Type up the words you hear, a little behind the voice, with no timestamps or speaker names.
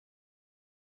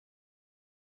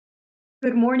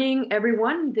Good morning,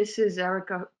 everyone. This is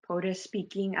Erica Poda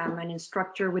speaking. I'm an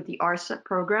instructor with the ARSET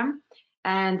program,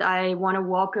 and I want to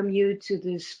welcome you to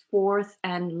this fourth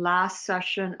and last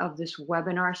session of this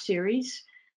webinar series.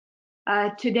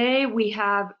 Today, we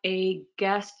have a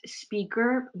guest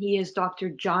speaker. He is Dr.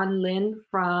 John Lin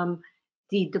from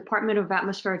the Department of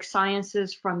Atmospheric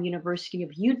Sciences from University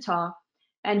of Utah,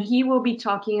 and he will be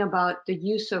talking about the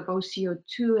use of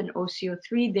OCO2 and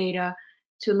OCO3 data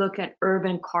to look at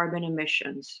urban carbon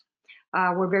emissions.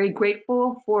 We're very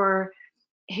grateful for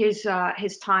his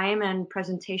time and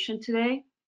presentation today,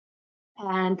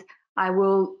 and I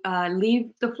will leave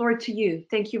the floor to you.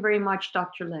 Thank you very much,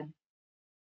 Dr. Lin.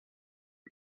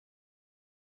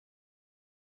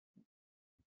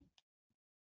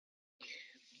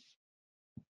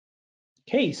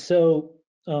 Okay, so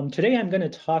today I'm going to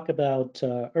talk about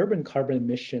urban carbon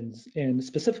emissions and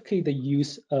specifically the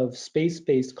use of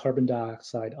space-based carbon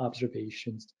dioxide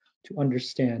observations to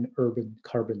understand urban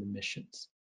carbon emissions.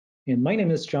 And my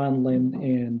name is John Lin,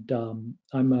 and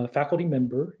I'm a faculty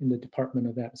member in the Department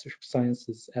of Atmospheric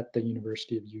Sciences at the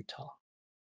University of Utah.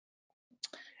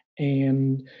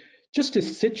 And just to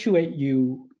situate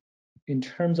you in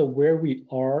terms of where we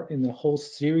are in the whole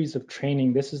series of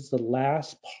training, this is the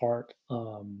last part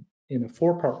in a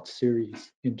four-part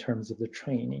series in terms of the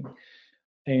training.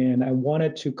 And I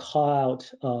wanted to call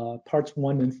out parts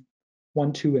 1,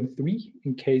 2, and 3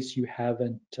 in case you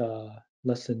haven't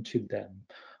listened to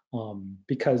them.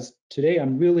 Because today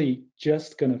I'm really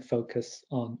just going to focus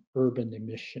on urban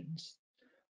emissions.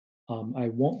 I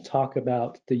won't talk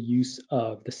about the use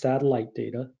of the satellite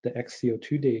data, the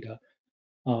XCO2 data,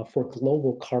 for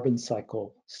global carbon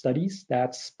cycle studies.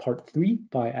 That's part 3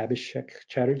 by Abhishek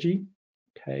Chatterjee.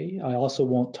 Okay, I also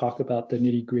won't talk about the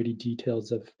nitty-gritty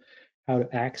details of how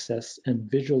to access and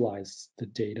visualize the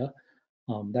data.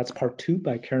 That's part 2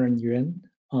 by Karen Yuan.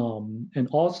 And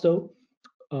also,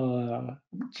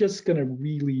 just gonna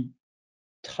really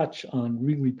touch on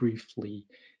really briefly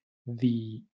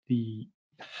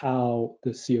how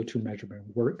the CO2 measurement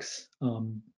works.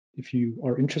 If you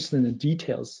are interested in the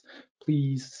details,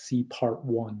 please see part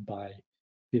 1 by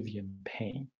Vivian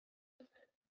Payne.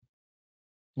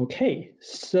 Okay,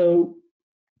 so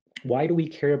why do we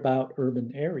care about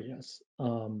urban areas?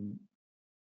 In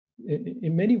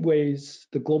many ways,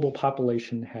 the global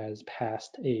population has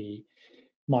passed a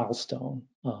milestone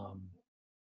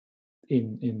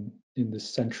in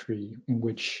this century in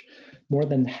which more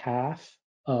than half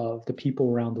of the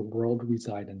people around the world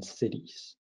reside in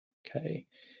cities. Okay,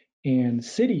 and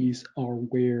cities are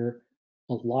where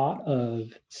a lot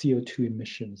of CO2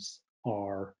 emissions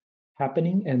are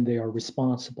happening, and they are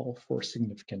responsible for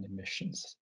significant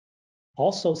emissions.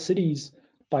 Also, cities,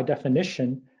 by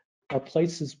definition, are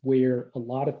places where a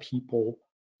lot of people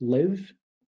live,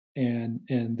 and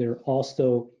there are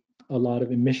also a lot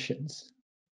of emissions.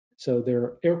 So there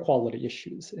are air quality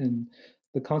issues, and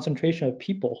the concentration of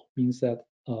people means that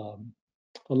a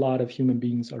lot of human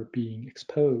beings are being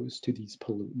exposed to these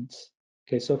pollutants.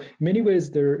 Okay, so in many ways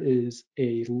there is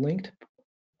a linked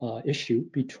issue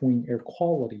between air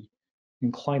quality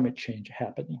and climate change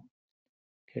happening.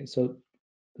 Okay, so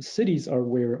the cities are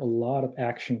where a lot of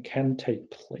action can take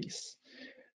place.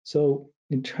 So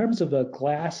in terms of a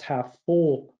glass half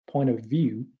full point of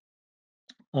view,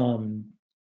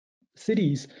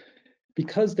 cities,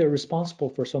 because they're responsible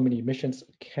for so many emissions,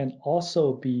 can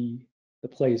also be the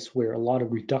place where a lot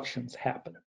of reductions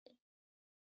happen.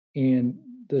 And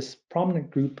this prominent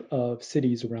group of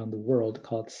cities around the world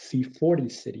called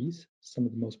C40 cities, some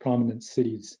of the most prominent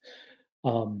cities,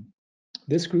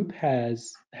 this group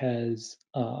has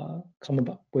come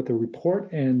up with a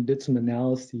report and did some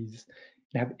analyses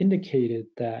and have indicated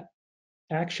that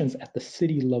actions at the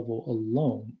city level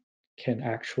alone can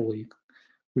actually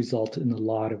result in a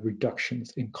lot of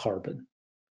reductions in carbon.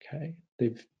 Okay,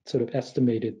 they've sort of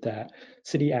estimated that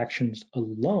city actions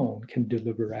alone can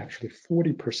deliver actually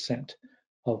 40%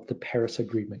 of the Paris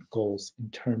Agreement goals in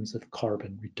terms of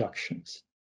carbon reductions.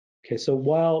 Okay, so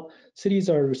while cities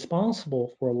are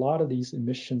responsible for a lot of these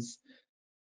emissions,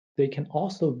 they can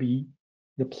also be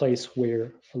the place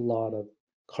where a lot of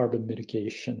carbon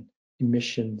mitigation,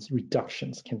 emissions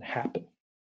reductions can happen.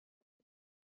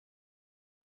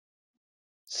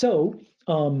 So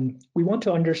we want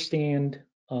to understand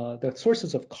the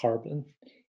sources of carbon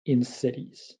in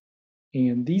cities.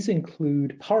 And these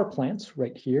include power plants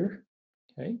right here,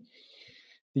 okay?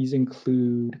 These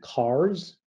include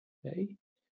cars, okay?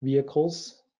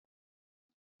 Vehicles.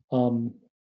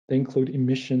 They include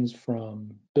emissions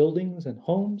from buildings and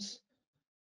homes,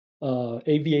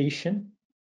 aviation,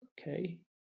 okay?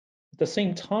 At the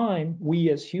same time, we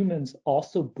as humans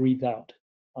also breathe out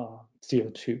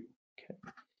CO2. Okay.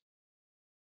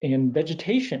 And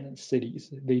vegetation in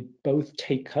cities, they both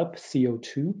take up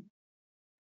CO2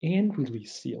 and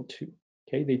release CO2.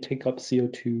 Okay, they take up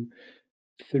CO2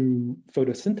 through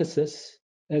photosynthesis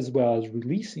as well as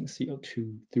releasing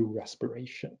CO2 through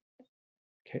respiration.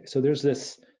 Okay, so there's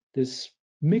this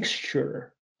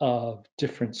mixture of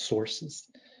different sources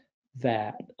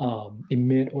that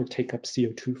emit or take up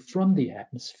CO2 from the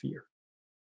atmosphere.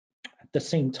 At the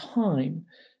same time,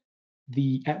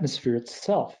 the atmosphere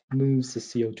itself moves the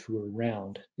CO2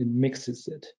 around and mixes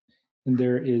it. And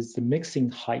there is the mixing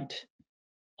height,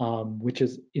 which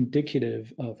is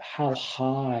indicative of how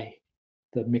high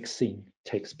the mixing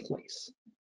takes place.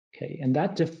 Okay, and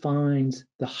that defines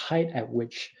the height at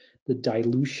which the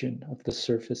dilution of the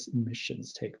surface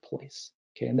emissions take place.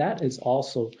 Okay, and that is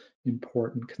also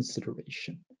important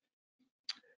consideration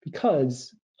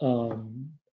because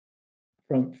from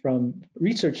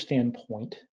research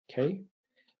standpoint, okay,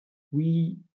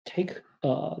 we take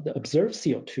the observed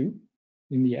CO2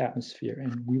 in the atmosphere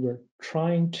and we were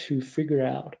trying to figure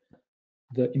out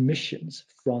the emissions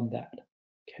from that.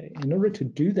 Okay, in order to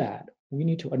do that, we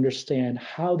need to understand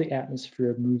how the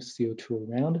atmosphere moves CO2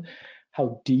 around,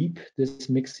 how deep this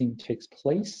mixing takes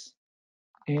place.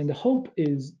 And the hope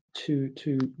is to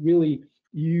really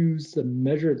use the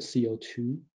measured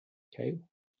CO2, okay,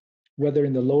 whether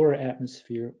in the lower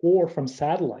atmosphere or from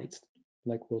satellites,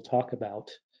 like we'll talk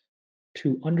about,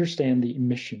 to understand the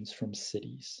emissions from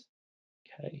cities.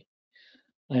 Okay,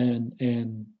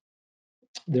 and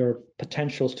there are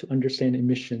potentials to understand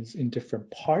emissions in different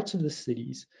parts of the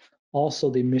cities, also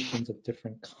the emissions of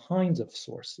different kinds of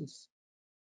sources.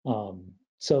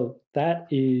 So that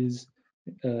is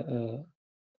an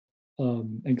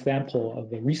example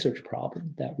of a research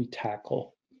problem that we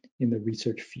tackle in the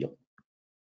research field.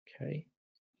 Okay.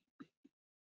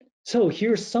 So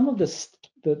here's some of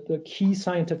the key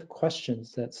scientific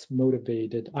questions that's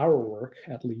motivated our work,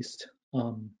 at least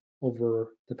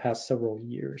over the past several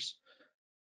years.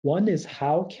 One is,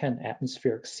 how can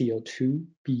atmospheric CO2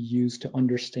 be used to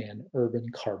understand urban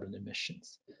carbon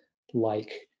emissions?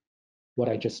 Like what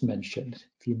I just mentioned,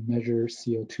 if you measure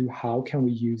CO2, how can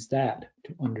we use that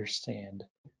to understand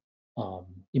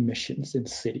emissions in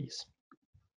cities?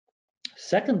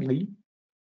 Secondly,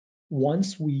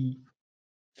 once we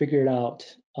figured out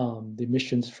the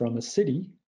emissions from a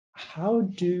city, how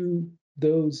do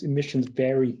those emissions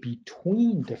vary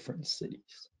between different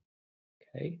cities?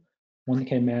 Okay, one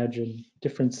can imagine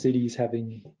different cities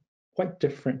having quite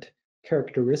different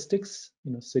characteristics.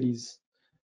 You know, cities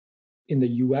in the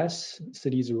US,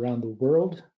 cities around the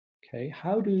world. Okay,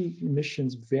 how do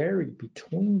emissions vary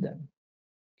between them?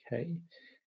 Okay,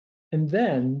 and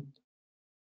then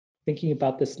thinking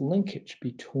about this linkage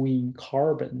between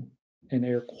carbon and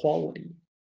air quality,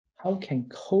 how can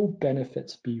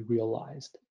co-benefits be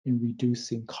realized in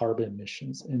reducing carbon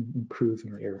emissions and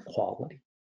improving air quality?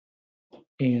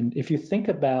 And if you think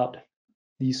about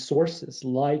these sources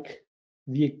like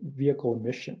vehicle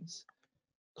emissions,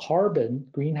 carbon,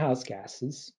 greenhouse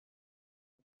gases,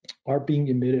 are being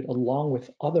emitted along with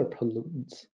other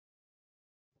pollutants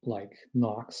like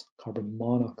NOx, carbon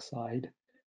monoxide,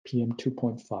 PM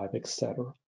 2.5,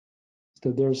 etc.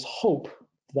 So there's hope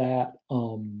that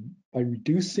by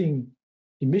reducing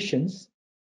emissions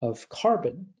of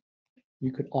carbon,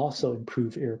 you could also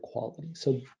improve air quality.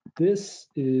 So this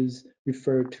is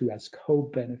referred to as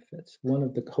co-benefits. One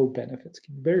of the co-benefits,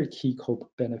 very key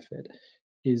co-benefit,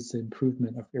 is the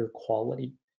improvement of air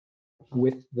quality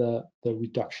with the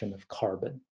reduction of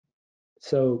carbon.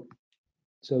 So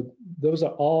those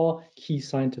are all key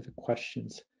scientific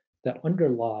questions that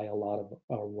underlie a lot of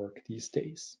our work these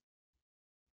days.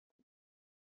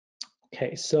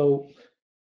 Okay, so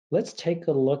let's take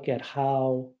a look at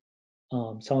how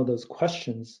some of those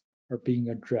questions are being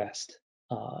addressed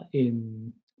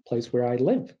in the place where I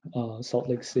live, Salt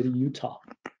Lake City, Utah.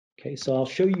 Okay, so I'll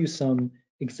show you some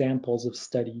examples of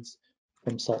studies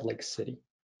from Salt Lake City.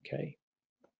 Okay,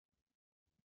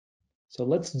 so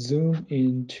let's zoom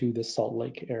into the Salt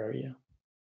Lake area.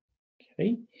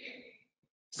 Okay,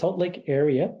 Salt Lake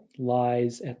area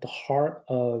lies at the heart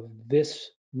of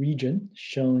this region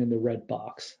shown in the red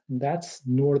box, and that's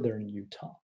northern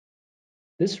Utah.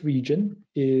 This region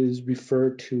is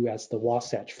referred to as the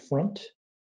Wasatch Front,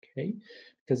 okay,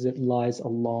 because it lies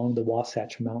along the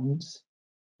Wasatch Mountains.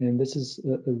 And this is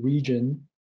a region,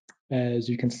 as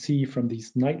you can see from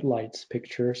these night lights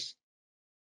pictures,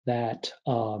 that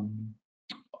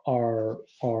are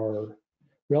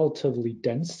relatively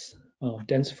dense,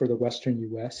 dense for the Western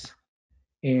US.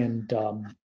 And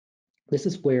this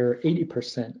is where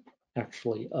 80%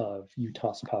 actually of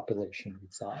Utah's population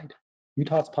reside.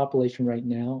 Utah's population right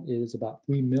now is about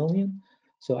 3 million.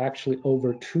 So actually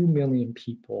over 2 million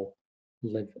people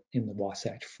live in the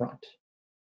Wasatch Front.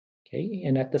 Okay,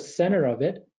 and at the center of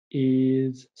it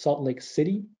is Salt Lake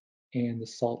City and the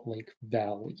Salt Lake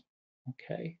Valley.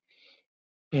 Okay,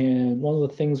 and one of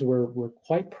the things we're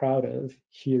quite proud of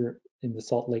here in the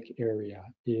Salt Lake area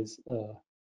is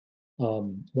one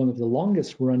of the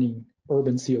longest running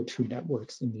urban CO2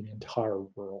 networks in the entire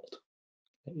world.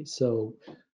 Okay, so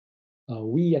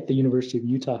we at the University of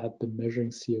Utah have been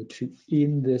measuring CO2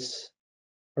 in this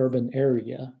urban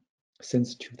area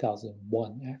since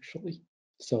 2001, actually.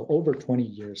 So over 20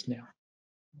 years now.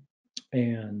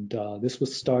 And this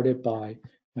was started by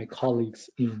my colleagues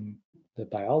in the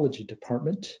biology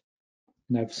department.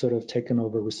 And I've sort of taken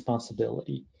over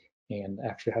responsibility and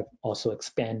actually have also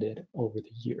expanded over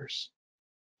the years.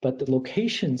 But the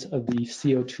locations of these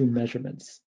CO2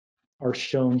 measurements are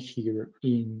shown here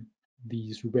in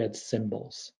these red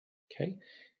symbols, okay?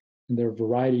 And there are a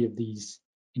variety of these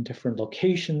in different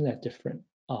locations at different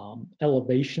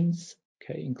elevations,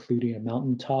 okay, including a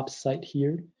mountaintop site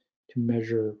here to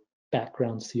measure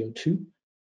background CO2,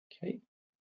 okay?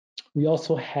 We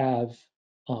also have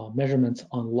measurements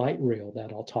on light rail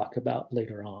that I'll talk about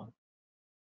later on,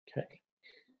 okay?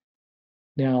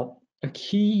 Now, a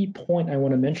key point I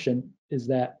want to mention is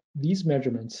that these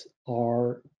measurements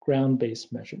are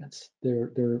ground-based measurements.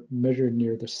 They're measured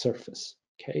near the surface,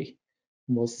 okay?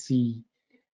 And we'll see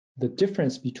the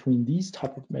difference between these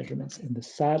type of measurements and the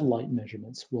satellite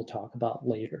measurements we'll talk about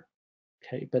later,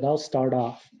 okay? But I'll start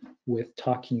off with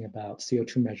talking about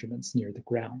CO2 measurements near the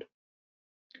ground.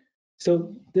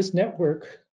 So this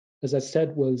network, as I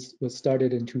said, was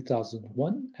started in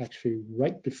 2001, actually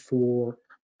right before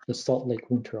the Salt Lake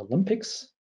Winter Olympics.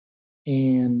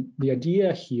 And the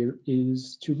idea here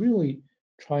is to really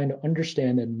try to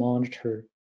understand and monitor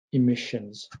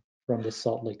emissions from the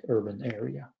Salt Lake urban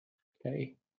area,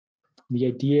 okay? The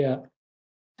idea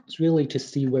is really to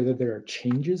see whether there are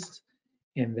changes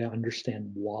and then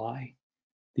understand why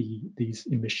these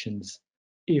emissions,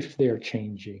 if they're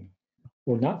changing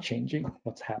or not changing,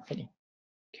 what's happening,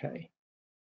 okay?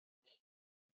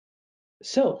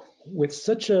 So with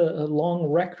such a long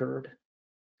record,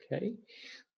 okay,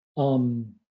 the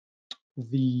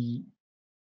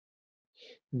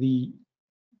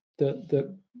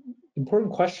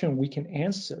important question we can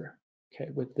answer, okay,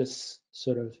 with this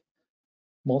sort of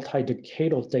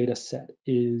multi-decadal data set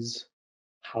is,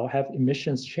 how have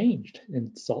emissions changed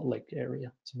in Salt Lake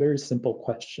area? It's a very simple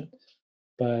question,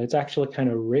 but it's actually kind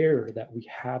of rare that we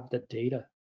have the data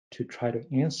to try to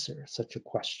answer such a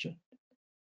question.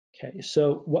 Okay,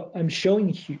 so what I'm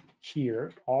showing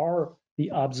here are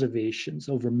the observations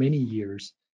over many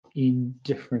years in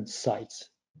different sites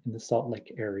in the Salt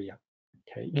Lake area.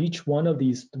 Okay, each one of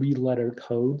these 3-letter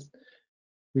codes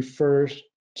refers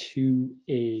to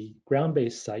a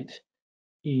ground-based site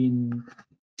in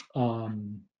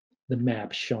the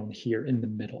map shown here in the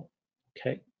middle.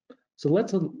 Okay, so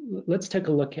let's take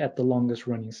a look at the longest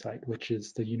running site, which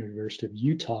is the University of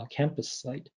Utah campus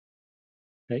site.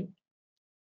 Okay,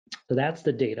 so that's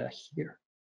the data here.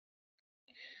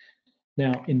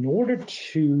 Now, in order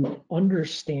to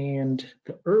understand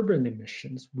the urban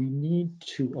emissions, we need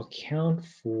to account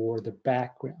for the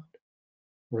background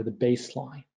or the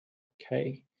baseline,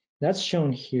 okay? That's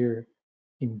shown here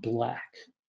in black,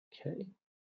 okay?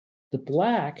 The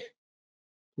black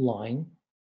line,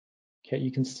 okay,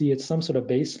 you can see it's some sort of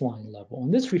baseline level,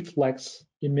 and this reflects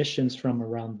emissions from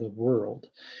around the world.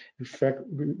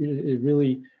 It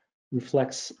really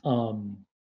reflects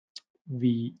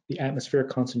the atmospheric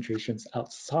concentrations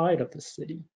outside of the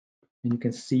city. And you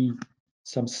can see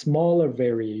some smaller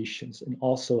variations and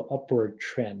also upward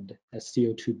trend as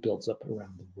CO2 builds up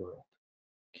around the world.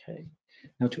 Okay,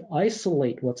 now to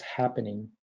isolate what's happening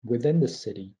within the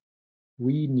city,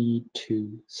 we need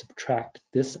to subtract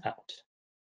this out,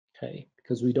 okay,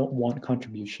 because we don't want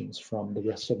contributions from the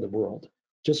rest of the world,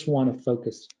 just want to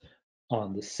focus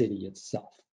on the city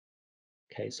itself.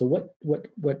 Okay, so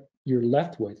what you're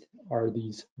left with are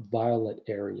these violet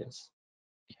areas,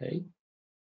 okay?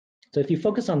 So if you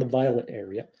focus on the violet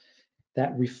area,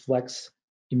 that reflects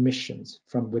emissions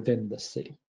from within the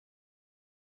city,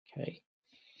 okay?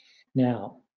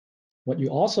 Now, what you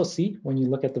also see when you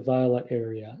look at the violet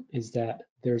area is that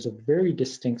there's a very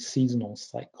distinct seasonal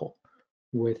cycle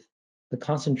with the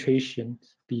concentration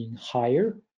being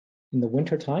higher in the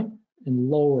wintertime and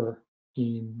lower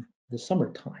in the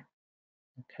summertime,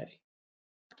 okay?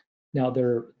 Now,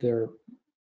 there are a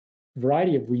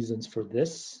variety of reasons for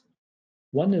this.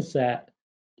 One is that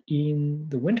in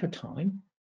the wintertime,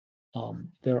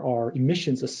 there are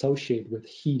emissions associated with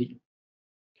heating.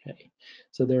 Okay,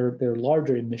 so there are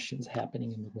larger emissions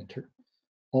happening in the winter.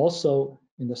 Also,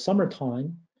 in the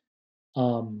summertime,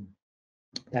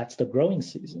 that's the growing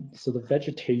season. So the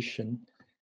vegetation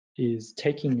is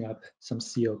taking up some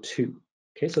CO2.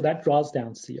 Okay, so that draws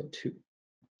down CO2.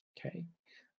 Okay.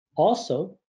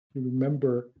 Also, you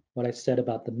remember what I said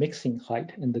about the mixing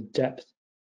height and the depth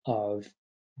of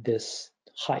this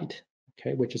height,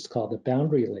 okay, which is called the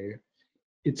boundary layer.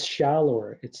 It's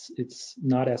shallower, it's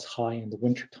not as high in the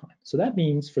wintertime. So that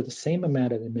means for the same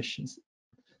amount of emissions,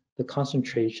 the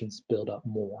concentrations build up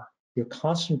more. You're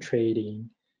concentrating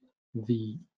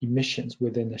the emissions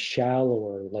within the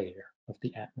shallower layer of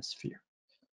the atmosphere.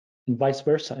 And vice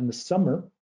versa, in the summer,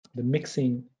 the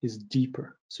mixing is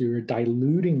deeper. So you're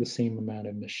diluting the same amount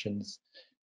of emissions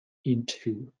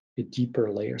into a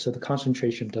deeper layer. So the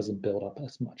concentration doesn't build up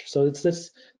as much. So it's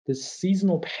this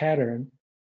seasonal pattern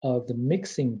of the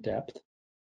mixing depth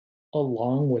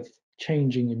along with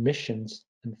changing emissions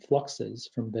and fluxes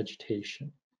from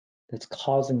vegetation that's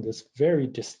causing this very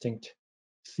distinct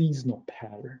seasonal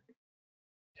pattern.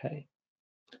 Okay.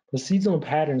 The seasonal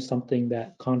pattern is something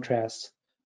that contrasts,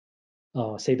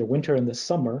 say, the winter and the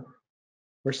summer.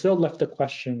 We're still left the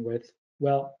question with,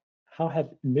 well, how have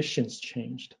emissions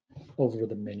changed over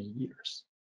the many years?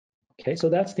 Okay, so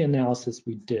that's the analysis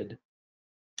we did,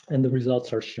 and the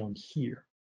results are shown here.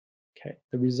 Okay,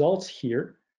 the results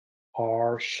here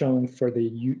are shown for the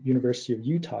University of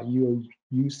Utah,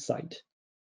 UOU site.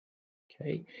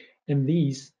 Okay, and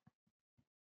these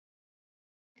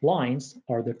lines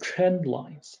are the trend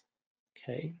lines.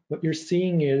 Okay, what you're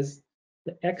seeing is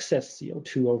the excess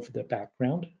CO2 over the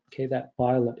background, okay, that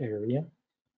violet area,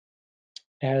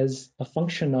 as a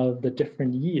function of the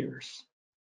different years.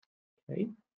 Okay,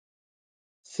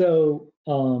 so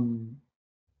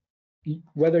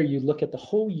whether you look at the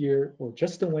whole year or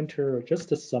just the winter or just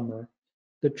the summer,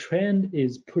 the trend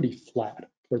is pretty flat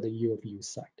for the U of U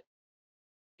site.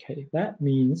 Okay, that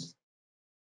means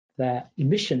that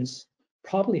emissions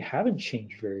probably haven't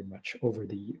changed very much over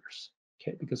the years,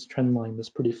 okay, because trend line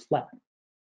is pretty flat.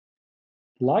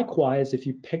 Likewise, if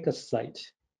you pick a site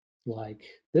like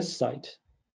this site,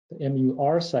 the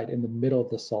MUR site in the middle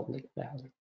of the Salt Lake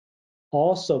Valley,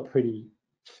 also pretty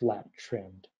flat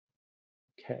trend,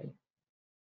 okay.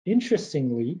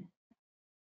 Interestingly,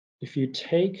 if you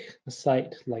take a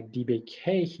site like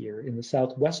DBK here in the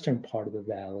southwestern part of the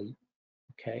valley,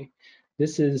 okay,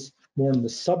 this is more in the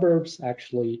suburbs.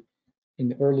 Actually, in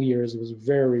the early years, it was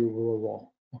very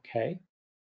rural, okay.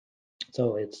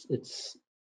 So it's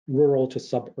rural to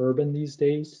suburban these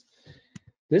days.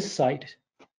 This site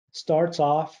starts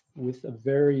off with a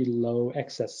very low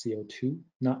excess CO2,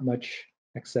 not much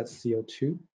excess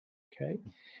CO2, okay.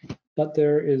 But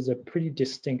there is a pretty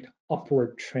distinct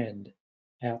upward trend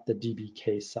at the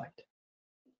DBK site,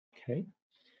 okay.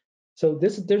 So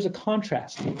there's a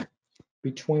contrast here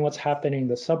between what's happening in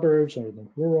the suburbs or the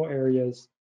rural areas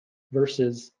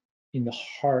versus in the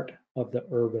heart of the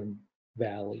urban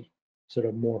valley, sort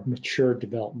of more mature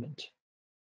development,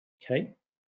 okay.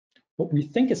 What we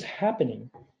think is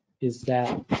happening is that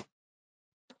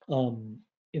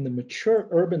in the mature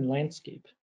urban landscape,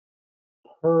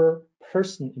 per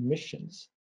person emissions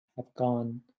have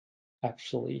gone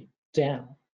actually down,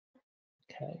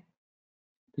 okay,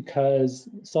 because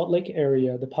Salt Lake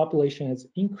area, the population has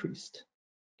increased,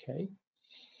 okay,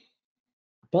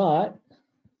 but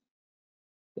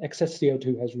the excess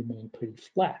CO2 has remained pretty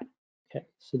flat, okay,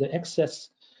 so the excess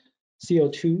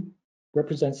CO2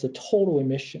 represents the total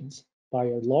emissions by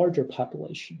a larger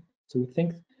population. So we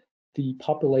think the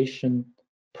population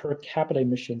per capita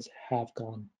emissions have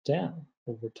gone down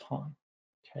over time,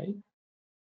 okay?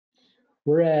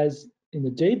 Whereas in the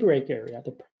Daybreak area,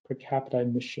 the per capita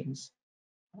emissions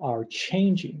are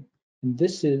changing. And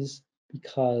this is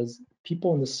because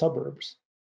people in the suburbs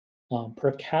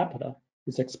per capita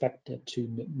is expected to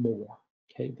emit more,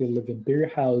 okay? They live in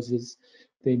bigger houses,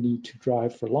 they need to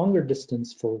drive for longer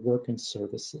distance for work and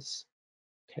services.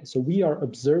 Okay, so we are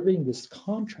observing this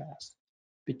contrast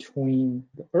between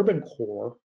the urban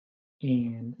core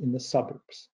and in the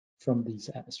suburbs from these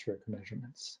atmospheric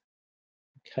measurements.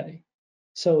 Okay,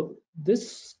 so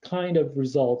this kind of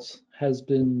results has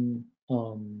been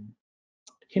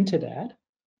hinted at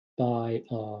by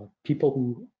people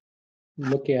who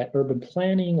look at urban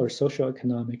planning or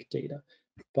socioeconomic data.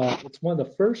 But it's one of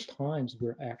the first times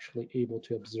we're actually able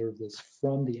to observe this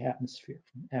from the atmosphere,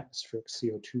 from atmospheric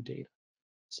CO2 data.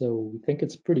 So we think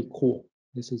it's pretty cool.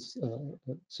 This is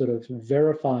sort of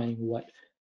verifying what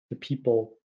the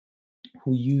people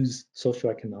who use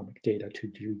socioeconomic data to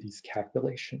do these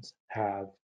calculations have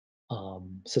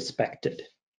suspected.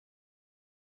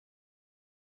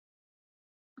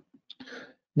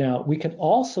 Now, we can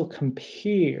also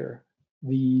compare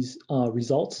these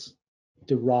results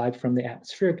derived from the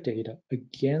atmospheric data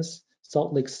against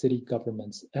Salt Lake City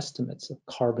government's estimates of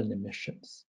carbon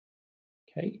emissions.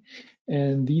 Okay,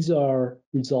 and these are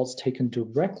results taken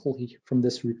directly from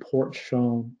this report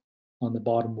shown on the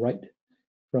bottom right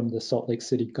from the Salt Lake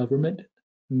City government.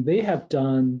 And they have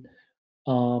done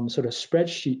sort of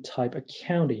spreadsheet type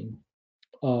accounting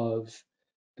of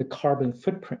the carbon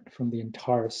footprint from the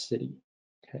entire city.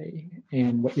 Okay,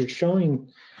 and what you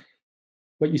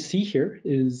see here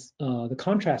is the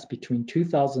contrast between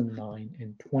 2009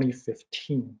 and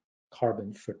 2015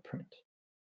 carbon footprint.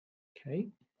 Okay,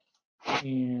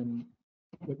 and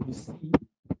what you see,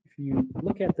 if you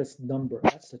look at this number,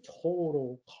 that's the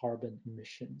total carbon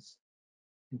emissions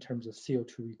in terms of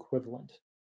CO2 equivalent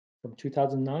from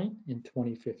 2009 and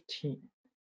 2015.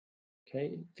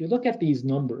 Okay, if you look at these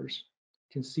numbers,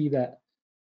 you can see that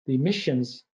the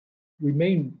emissions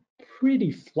remain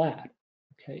pretty flat.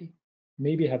 Okay,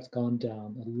 maybe have gone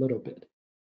down a little bit.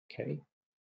 Okay,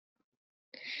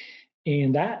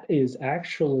 and that is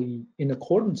actually in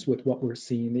accordance with what we're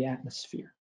seeing in the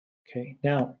atmosphere. Okay,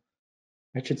 now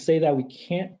I should say that we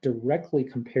can't directly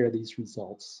compare these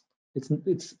results.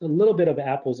 It's a little bit of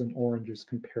apples and oranges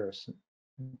comparison,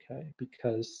 okay,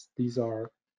 because these are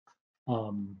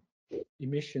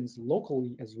emissions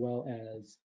locally as well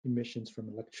as emissions from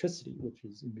electricity, which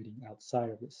is emitting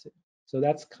outside of the city. So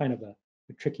that's kind of a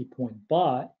tricky point,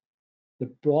 but the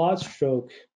broad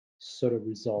stroke sort of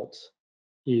result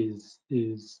is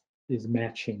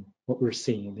matching what we're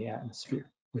seeing in the atmosphere,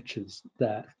 which is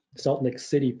that Salt Lake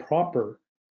City proper,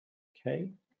 okay,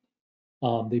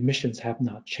 the emissions have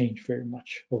not changed very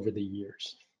much over the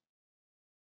years.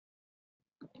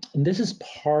 And this is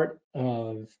part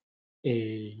of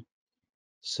a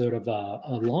sort of a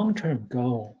long-term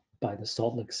goal by the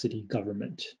Salt Lake City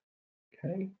government,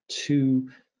 okay, to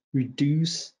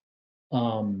reduce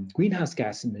greenhouse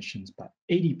gas emissions by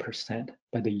 80%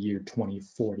 by the year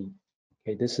 2040.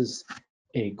 Okay, this is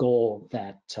a goal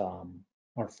that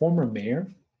our former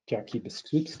mayor, Jackie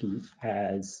Biskupski,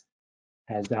 has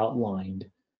outlined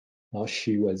while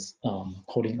she was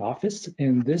holding office,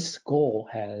 and this goal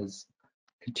has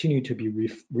continued to be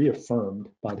reaffirmed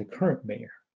by the current mayor.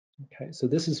 Okay, so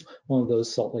this is one of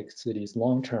those Salt Lake City's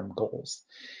long-term goals.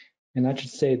 And I should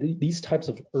say these types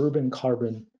of urban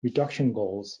carbon reduction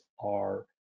goals are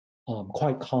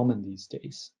quite common these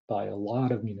days by a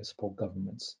lot of municipal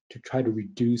governments to try to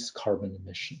reduce carbon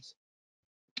emissions.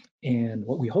 And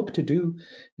what we hope to do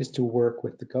is to work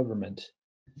with the government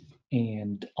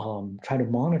and try to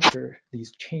monitor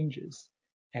these changes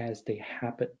as they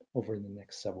happen over the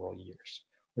next several years.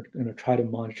 We're going to try to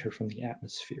monitor from the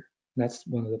atmosphere. And that's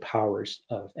one of the powers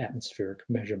of atmospheric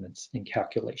measurements and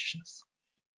calculations.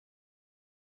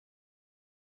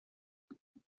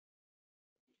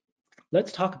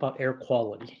 Let's talk about air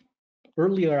quality.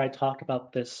 Earlier, I talked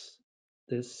about this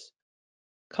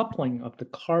coupling of the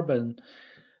carbon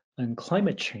and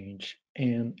climate change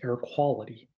and air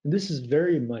quality. And this is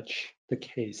very much the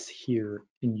case here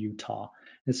in Utah,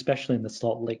 especially in the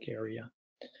Salt Lake area.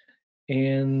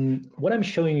 And what I'm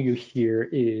showing you here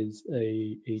is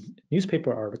a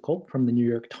newspaper article from the New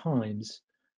York Times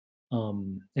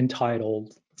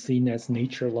entitled, "Seen as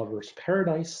Nature Lover's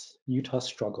Paradise, Utah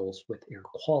Struggles with Air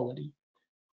Quality."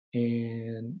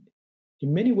 And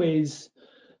in many ways,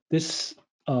 this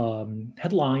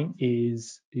headline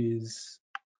is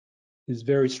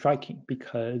very striking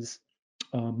because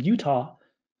Utah,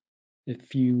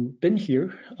 if you've been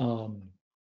here,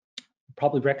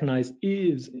 probably recognize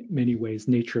is in many ways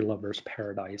nature lovers'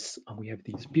 paradise. We have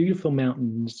these beautiful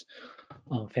mountains,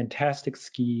 fantastic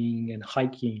skiing and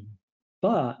hiking,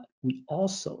 but we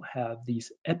also have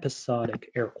these episodic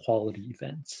air quality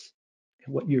events.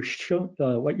 What you're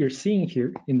seeing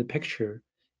here in the picture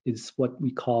is what we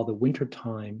call the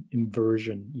wintertime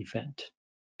inversion event.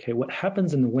 Okay, what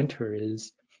happens in the winter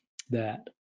is that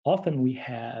often we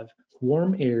have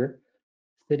warm air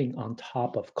sitting on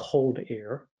top of cold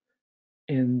air,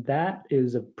 and that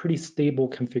is a pretty stable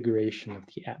configuration of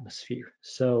the atmosphere.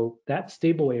 So that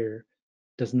stable air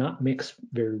does not mix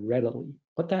very readily.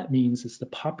 What that means is the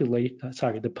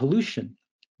pollution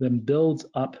then builds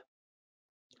up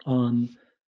on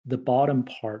the bottom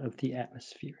part of the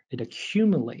atmosphere. It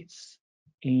accumulates,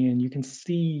 and you can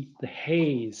see the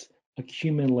haze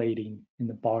accumulating in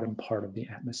the bottom part of the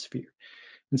atmosphere.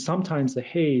 And sometimes the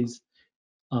haze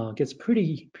gets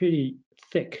pretty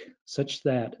thick, such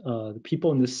that the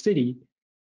people in the city,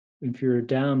 if you're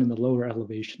down in the lower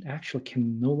elevation, actually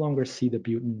can no longer see the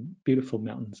beautiful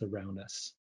mountains around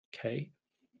us. Okay,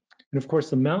 and of course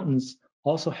the mountains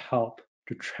also help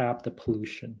to trap the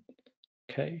pollution.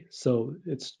 Okay, so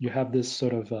you have this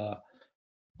sort of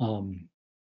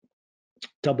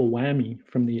double whammy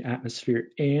from the atmosphere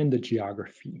and the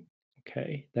geography,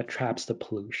 okay, that traps the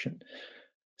pollution.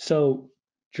 So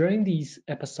during these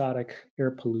episodic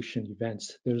air pollution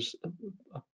events, there's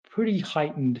a pretty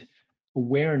heightened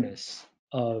awareness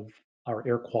of our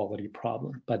air quality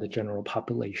problem by the general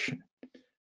population.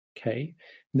 Okay,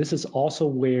 and this is also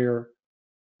where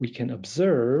we can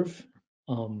observe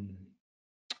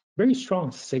very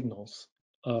strong signals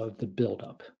of the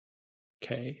buildup.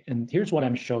 Okay, and here's what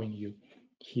I'm showing you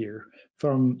here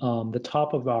from the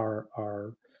top of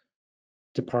our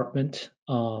department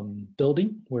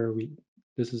building, where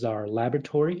this is our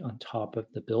laboratory on top of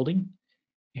the building,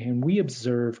 and we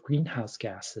observe greenhouse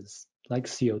gases like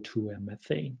CO2 and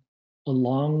methane,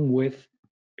 along with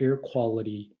air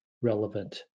quality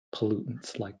relevant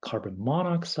pollutants like carbon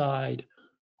monoxide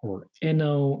or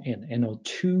NO and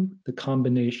NO2, the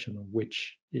combination of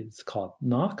which is called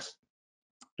NOx,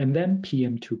 and then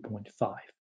PM 2.5,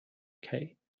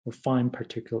 okay, or fine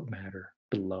particulate matter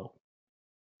below.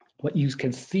 What you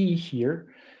can see here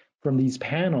from these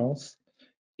panels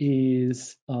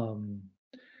is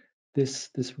this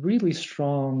really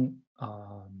strong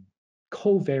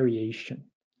covariation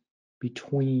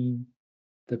between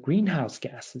the greenhouse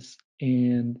gases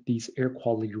and these air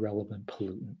quality relevant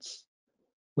pollutants.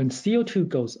 When CO2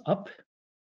 goes up,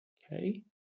 okay,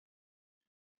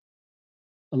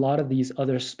 a lot of these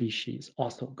other species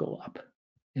also go up.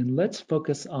 And let's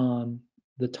focus on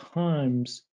the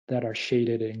times that are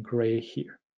shaded in gray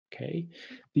here, okay?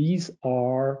 These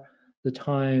are the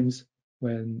times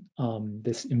when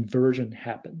this inversion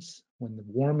happens, when the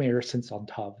warm air sits on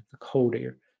top of the cold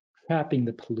air, trapping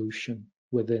the pollution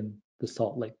within the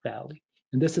Salt Lake Valley.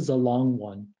 And this is a long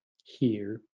one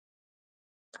here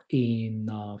in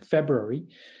February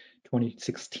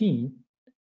 2016,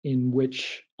 in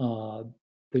which the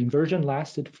inversion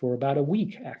lasted for about a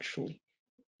week, actually.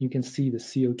 You can see the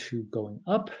CO2 going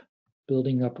up,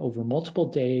 building up over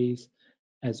multiple days,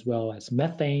 as well as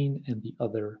methane and the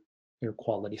other air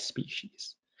quality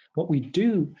species. What we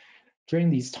do during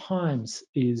these times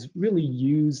is really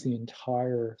use the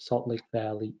entire Salt Lake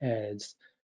Valley as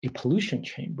a pollution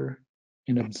chamber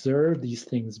and observe these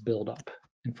things build up.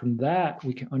 And from that,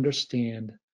 we can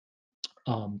understand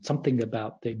something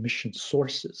about the emission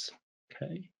sources,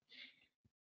 okay?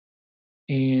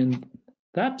 And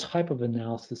that type of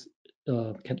analysis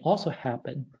can also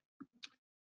happen.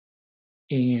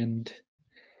 And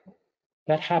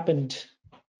that happened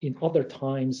in other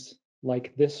times,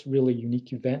 like this really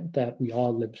unique event that we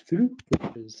all lived through,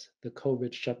 which is the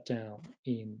COVID shutdown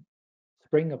in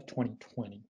spring of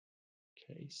 2020.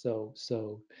 Okay, so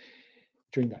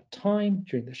during that time,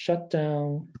 during the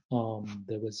shutdown,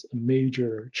 there was a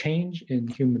major change in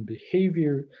human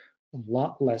behavior, a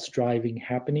lot less driving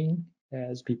happening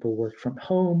as people worked from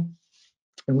home.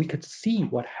 And we could see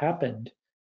what happened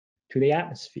to the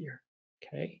atmosphere,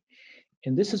 okay?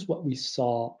 And this is what we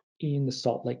saw in the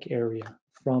Salt Lake area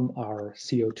from our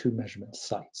CO2 measurement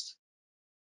sites,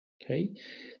 okay?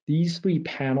 These three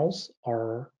panels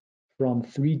are from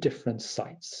 3 different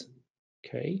sites,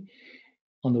 okay?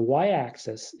 On the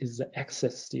y-axis is the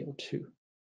excess CO2,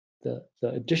 the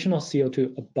additional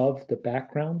CO2 above the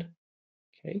background,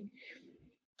 okay?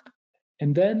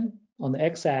 And then on the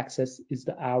x-axis is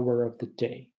the hour of the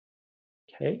day,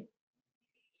 okay?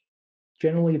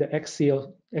 Generally, the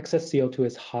excess CO2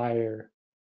 is higher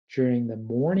during the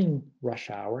morning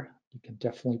rush hour. You can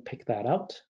definitely pick that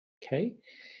out, okay?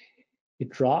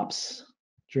 It drops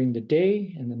during the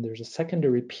day, and then there's a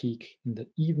secondary peak in the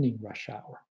evening rush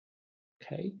hour,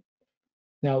 okay?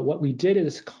 Now, what we did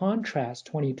is contrast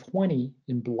 2020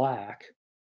 in black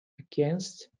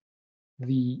against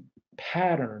the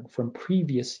pattern from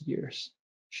previous years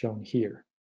shown here,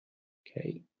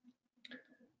 okay?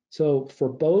 So for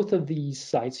both of these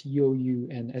sites, UOU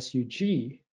and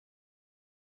SUG,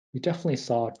 we definitely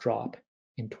saw a drop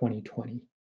in 2020,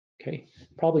 okay?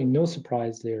 Probably no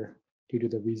surprise there due to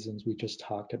the reasons we just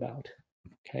talked about,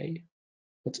 okay?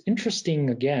 What's interesting,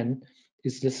 again,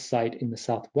 is this site in the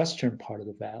southwestern part of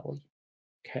the valley,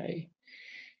 okay,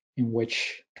 in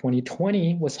which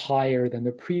 2020 was higher than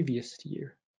the previous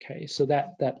year, okay? So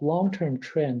that long-term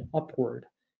trend upward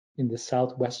in the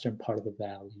southwestern part of the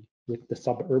valley with the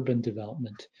suburban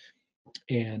development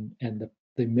and the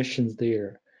emissions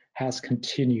there has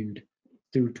continued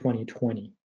through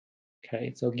 2020,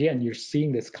 okay? So again, you're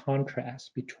seeing this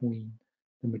contrast between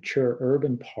the mature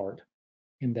urban part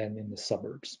and then in the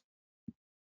suburbs.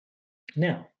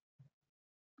 Now,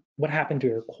 what happened to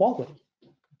air quality?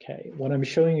 Okay, what I'm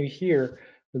showing you here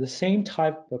with the same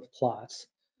type of plots,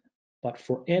 but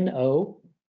for NO,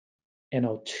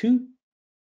 NO2,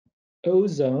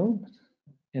 ozone,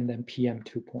 and then PM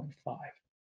 2.5.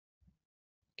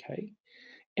 Okay,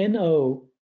 NO,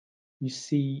 you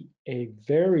see a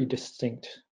very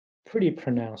distinct, pretty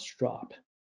pronounced drop.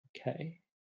 Okay,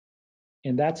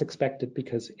 and that's expected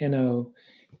because NO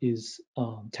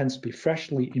tends to be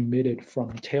freshly emitted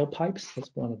from tailpipes.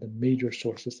 That's one of the major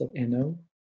sources of NO.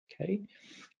 Okay,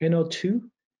 NO2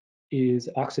 is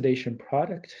oxidation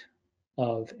product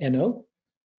of NO.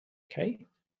 Okay,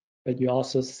 but you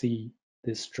also see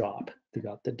this drop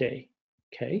throughout the day.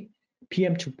 Okay,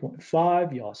 PM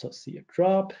 2.5, you also see a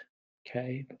drop.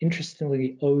 Okay,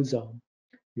 interestingly, ozone,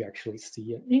 you actually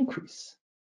see an increase.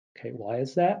 Okay, why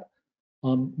is that?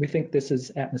 We think this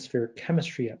is atmospheric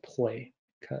chemistry at play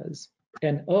because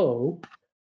NO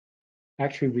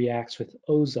actually reacts with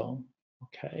ozone,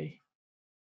 okay,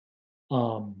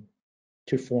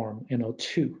 to form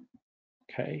NO2,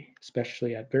 okay,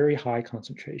 especially at very high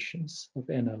concentrations of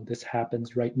NO. This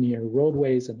happens right near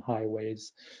roadways and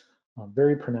highways,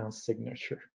 very pronounced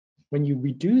signature. When you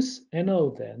reduce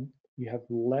NO, then you have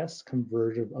less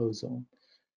conversion of ozone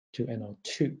to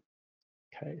NO2.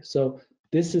 Okay, so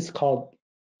this is called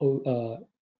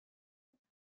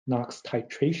NOx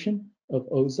titration of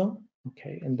ozone.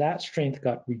 Okay, and that strength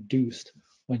got reduced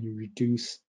when you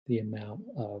reduce the amount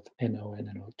of NO and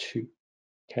NO2.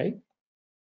 Okay,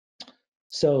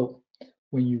 so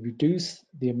when you reduce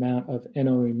the amount of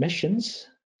NO emissions,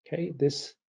 okay,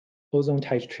 this ozone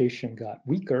titration got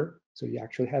weaker, so you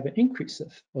actually have an increase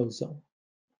of ozone.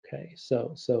 Okay,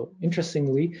 so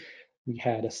interestingly, we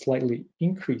had a slightly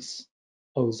increased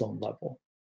ozone level.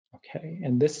 Okay,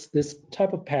 and this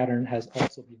type of pattern has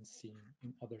also been seen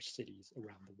in other cities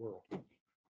around the world.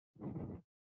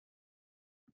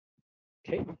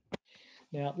 Okay,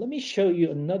 now let me show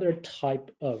you another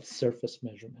type of surface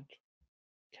measurement.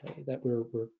 Okay, that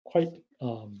we're quite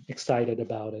excited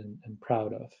about and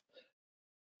proud of.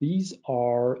 These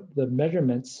are the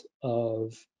measurements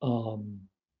of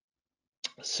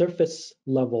surface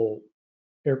level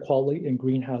air quality and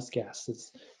greenhouse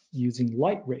gases using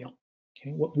light rail.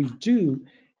 Okay, what we do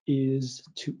is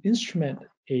to instrument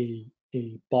a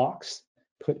box,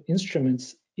 put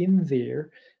instruments in there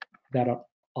that are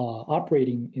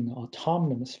operating in an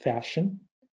autonomous fashion,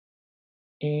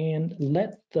 and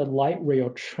let the light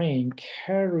rail train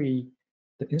carry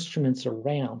the instruments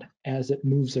around as it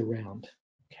moves around.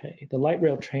 Okay, the light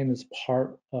rail train is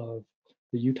part of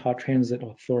the Utah Transit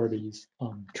Authority's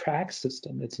track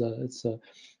system. It's a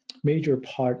major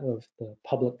part of the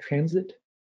public transit.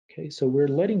 Okay, so we're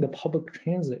letting the public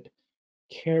transit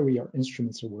carry our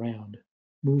instruments around,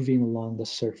 moving along the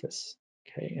surface.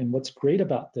 Okay, and what's great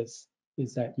about this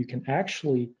is that you can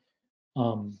actually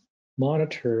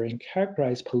monitor and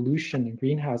characterize pollution and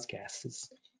greenhouse gases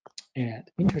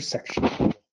at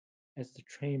intersection as the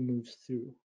train moves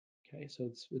through. Okay, so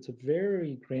it's a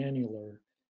very granular,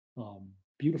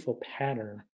 beautiful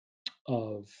pattern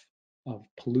of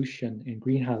pollution and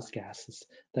greenhouse gases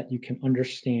that you can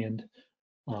understand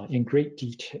in great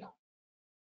detail.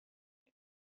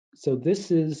 So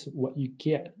this is what you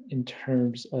get in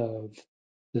terms of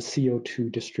the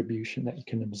CO2 distribution that you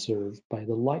can observe by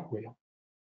the light rail.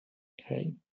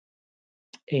 Okay,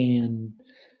 and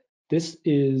this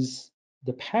is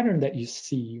the pattern that you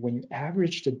see when you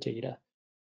average the data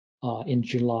in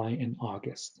July and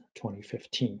August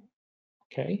 2015.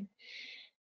 Okay,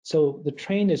 so the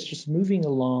train is just moving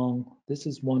along. This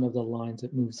is one of the lines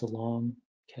that moves along.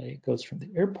 Okay, it goes from the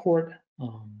airport,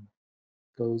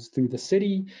 goes through the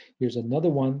city. Here's another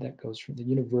one that goes from the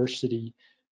university,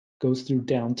 goes through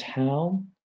downtown,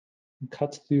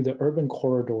 cuts through the urban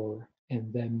corridor,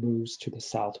 and then moves to the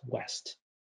southwest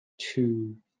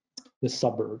to the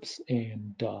suburbs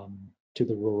and to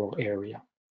the rural area.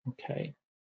 Okay,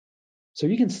 so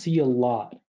you can see a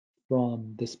lot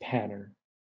from this pattern.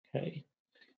 Okay,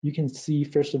 you can see,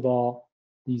 first of all,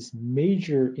 these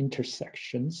major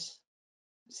intersections.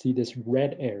 See this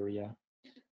red area,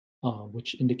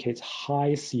 which indicates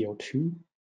high CO2.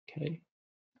 Okay,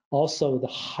 also the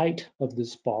height of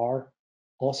this bar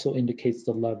also indicates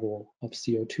the level of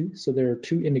CO2. So there are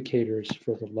two indicators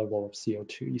for the level of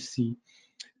CO2. You see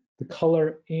the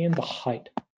color and the height.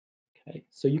 Okay,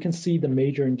 so you can see the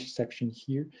major intersection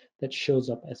here that shows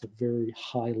up as a very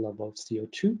high level of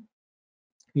CO2.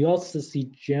 You also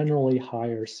see generally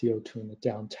higher CO2 in the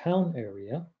downtown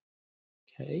area.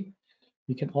 Okay,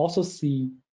 you can also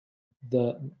see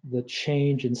the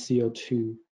change in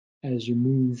CO2 as you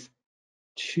move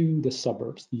to the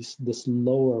suburbs, this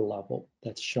lower level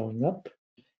that's showing up,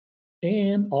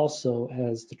 and also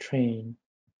as the train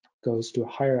goes to a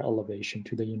higher elevation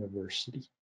to the university.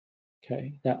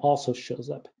 Okay, that also shows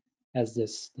up as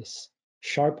this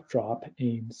sharp drop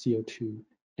in CO2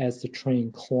 as the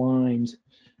train climbs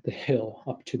the hill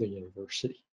up to the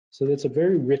university. So that's a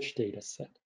very rich data set.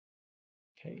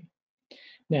 Okay,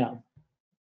 now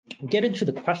we'll get into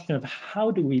the question of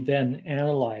how do we then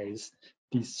analyze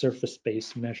these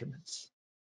surface-based measurements.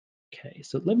 Okay,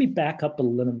 so let me back up a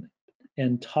little bit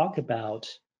and talk about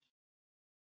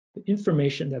the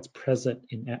information that's present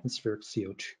in atmospheric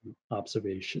CO2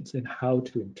 observations and how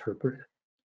to interpret it.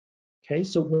 Okay,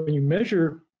 so when you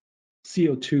measure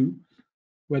CO2,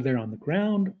 whether on the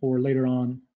ground or later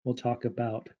on, we'll talk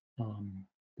about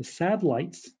the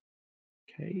satellites.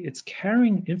 Okay, it's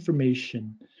carrying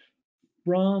information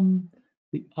from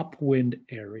the upwind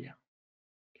area.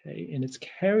 Okay, and it's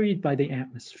carried by the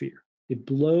atmosphere. It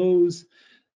blows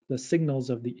the signals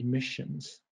of the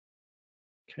emissions,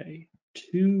 okay,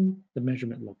 to the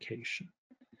measurement location.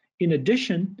 In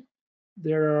addition,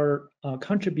 there are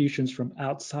contributions from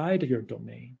outside of your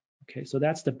domain. Okay, so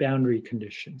that's the boundary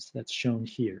conditions that's shown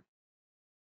here.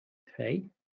 Okay.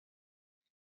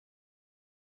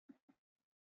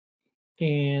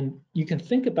 And you can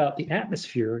think about the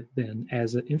atmosphere then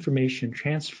as an information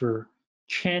transfer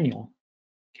channel.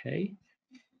 Okay.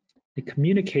 It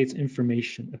communicates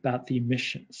information about the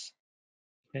emissions.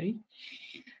 Okay.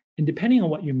 And depending on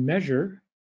what you measure,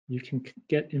 you can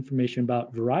get information about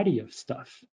a variety of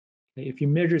stuff. Okay. If you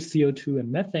measure CO2 and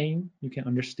methane, you can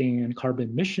understand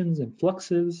carbon emissions and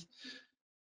fluxes.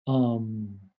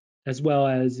 As well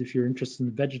as if you're interested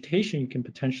in vegetation, you can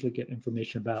potentially get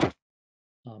information about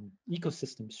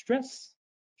ecosystem stress.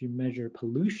 If you measure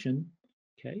pollution,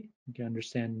 okay, you can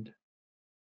understand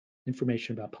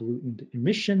information about pollutant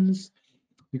emissions.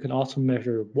 You can also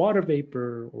measure water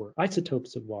vapor or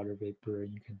isotopes of water vapor,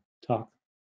 and you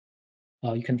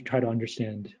can try to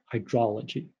understand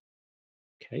hydrology.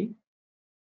 Okay.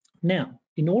 Now,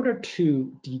 in order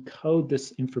to decode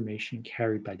this information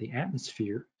carried by the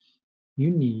atmosphere, you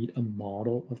need a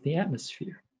model of the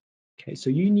atmosphere. Okay, so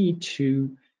you need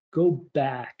to go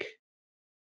back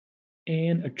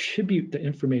and attribute the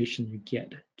information you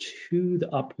get to the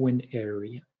upwind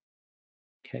area.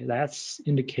 Okay, that's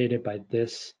indicated by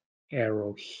this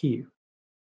arrow here.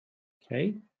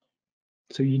 Okay,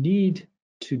 so you need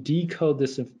to decode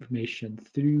this information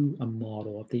through a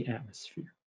model of the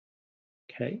atmosphere.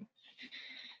 Okay,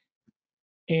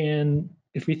 and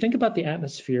if we think about the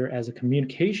atmosphere as a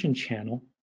communication channel,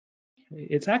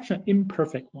 it's actually an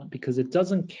imperfect one because it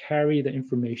doesn't carry the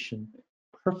information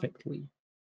perfectly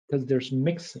because there's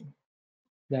mixing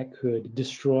that could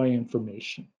destroy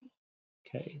information.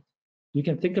 Okay, you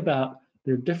can think about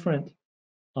there are different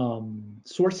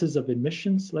sources of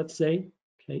emissions, let's say.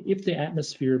 Okay, if the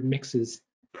atmosphere mixes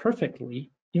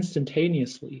perfectly,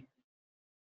 instantaneously,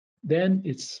 then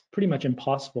it's pretty much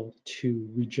impossible to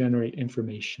regenerate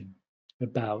information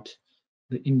about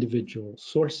the individual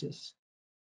sources.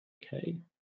 Okay,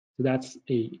 so that's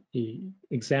a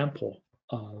example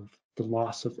of the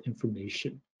loss of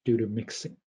information due to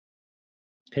mixing.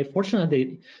 Okay,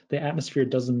 fortunately, the atmosphere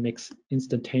doesn't mix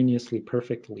instantaneously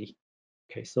perfectly.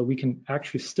 Okay, so we can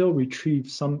actually still retrieve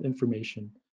some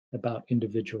information about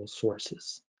individual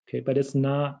sources. Okay, but it's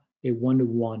not a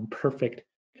one-to-one perfect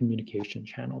communication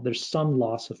channel. There's some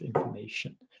loss of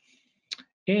information.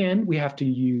 And we have to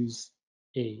use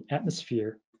an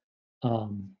atmosphere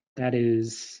that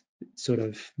is sort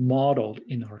of modeled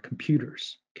in our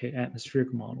computers, okay,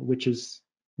 atmospheric model, which is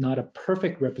not a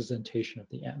perfect representation of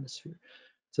the atmosphere.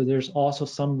 So there's also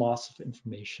some loss of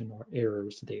information or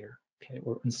errors there, okay,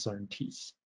 or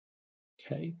uncertainties.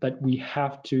 Okay, but we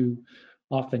have to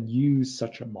often use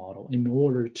such a model in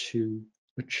order to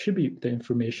attribute the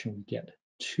information we get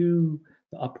to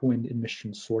the upwind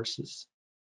emission sources.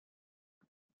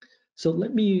 So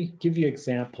let me give you an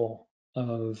example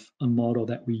of a model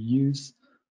that we use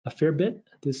a fair bit.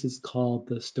 This is called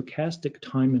the stochastic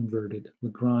time inverted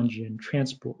Lagrangian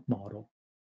transport model,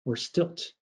 or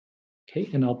STILT. Okay,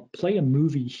 and I'll play a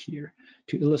movie here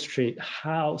to illustrate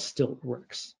how STILT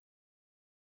works.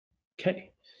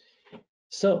 Okay,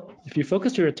 so if you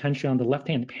focus your attention on the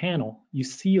left-hand panel, you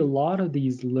see a lot of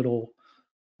these little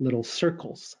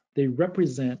circles. They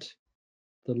represent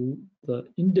the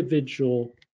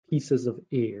individual pieces of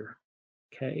air,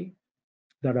 okay,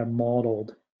 that are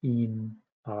modeled in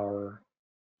our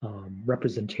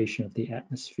representation of the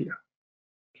atmosphere,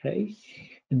 okay?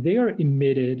 And they are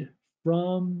emitted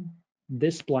from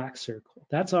this black circle.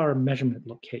 That's our measurement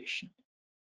location,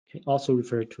 okay, also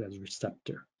referred to as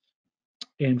receptor.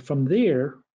 And from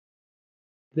there,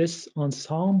 this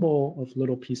ensemble of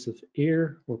little pieces of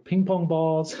air or ping pong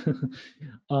balls,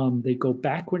 they go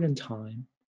backward in time,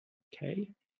 okay?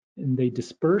 And they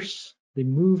disperse, they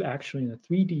move actually in a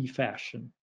 3D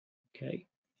fashion, okay?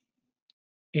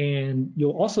 And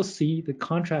you'll also see the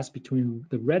contrast between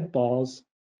the red balls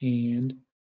and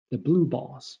the blue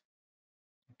balls,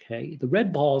 okay? The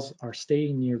red balls are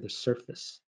staying near the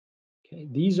surface, okay?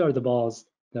 These are the balls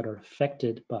that are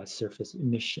affected by surface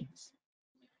emissions.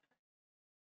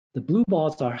 The blue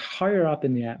balls are higher up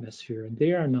in the atmosphere and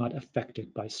they are not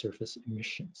affected by surface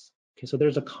emissions. Okay, so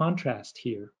there's a contrast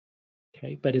here,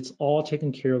 okay, but it's all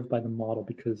taken care of by the model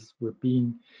because we're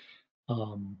being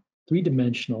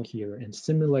three-dimensional here and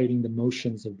simulating the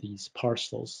motions of these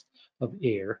parcels of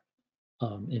air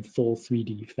in full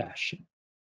 3D fashion.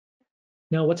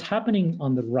 Now, what's happening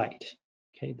on the right?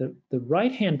 Okay, the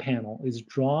right-hand panel is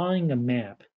drawing a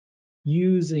map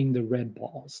using the red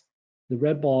balls. The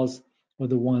red balls are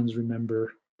the ones,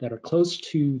 remember, that are close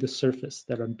to the surface,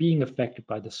 that are being affected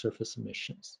by the surface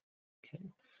emissions. Okay,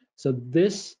 so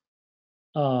this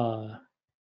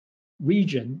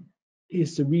region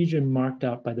is the region marked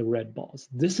out by the red balls.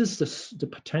 This is the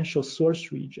potential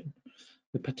source region,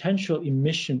 the potential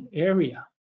emission area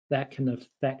that can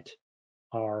affect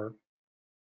our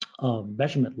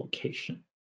measurement location.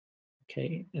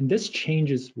 Okay, and this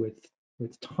changes with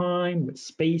time, with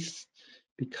space,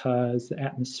 because the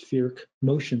atmospheric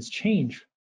motions change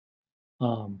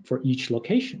for each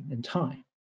location and time.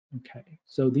 Okay,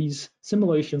 so these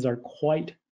simulations are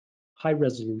quite high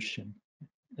resolution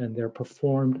and they're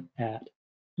performed at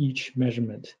each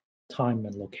measurement time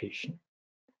and location.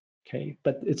 Okay,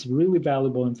 but it's really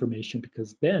valuable information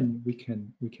because then we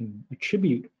can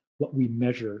attribute what we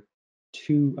measure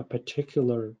to a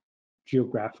particular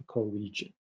geographical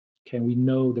region. Okay, we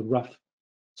know the rough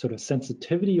sort of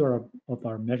sensitivity of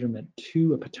our measurement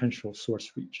to a potential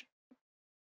source region.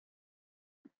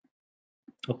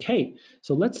 Okay,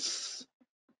 so let's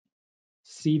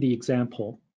see the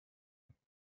example,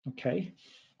 okay,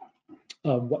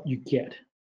 of what you get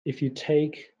if you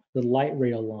take the light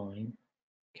rail line,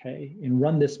 okay, and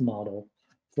run this model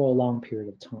for a long period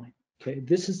of time. Okay,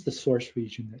 this is the source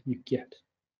region that you get.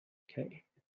 Okay,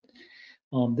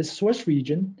 this source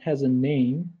region has a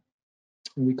name,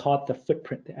 and we call it the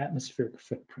footprint, the atmospheric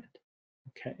footprint.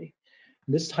 Okay,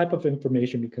 and this type of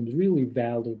information becomes really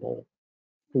valuable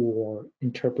for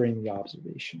interpreting the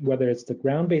observation, whether it's the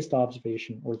ground-based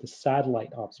observation or the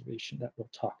satellite observation that we'll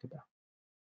talk about.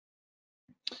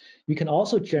 You can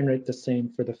also generate the same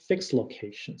for the fixed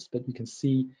locations, but you can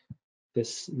see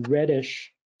this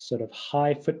reddish sort of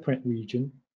high footprint region,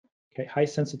 okay, high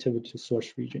sensitivity to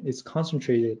source region is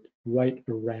concentrated right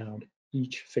around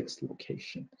each fixed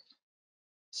location.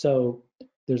 So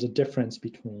there's a difference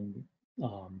between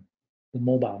the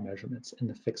mobile measurements and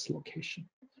the fixed location.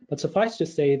 But suffice to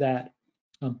say that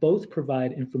both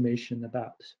provide information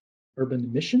about urban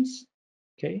emissions,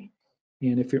 okay?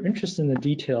 And if you're interested in the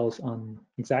details on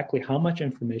exactly how much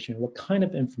information, what kind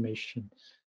of information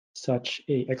such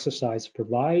a exercise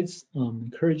provides,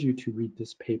 encourage you to read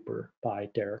this paper by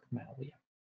Derek Malia.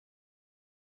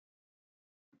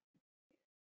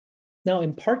 Now,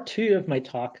 in part 2 of my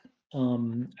talk,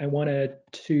 I wanted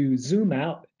to zoom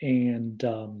out and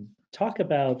talk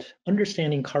about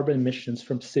understanding carbon emissions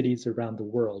from cities around the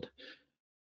world.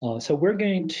 So we're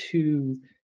going to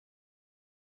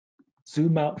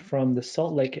zoom out from the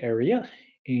Salt Lake area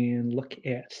and look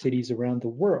at cities around the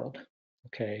world.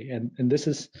 Okay, and this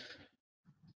is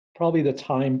probably the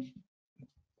time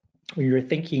when you're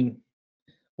thinking,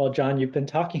 well, John, you've been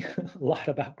talking a lot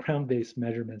about ground-based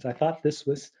measurements. I thought this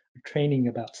was training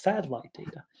about satellite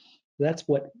data. That's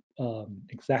what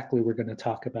exactly we're going to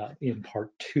talk about in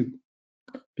part 2,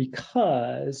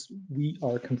 because we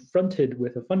are confronted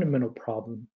with a fundamental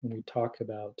problem when we talk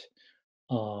about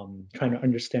trying to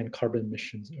understand carbon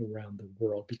emissions around the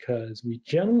world, because we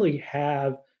generally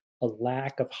have a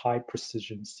lack of high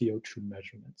precision CO2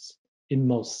 measurements in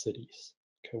most cities.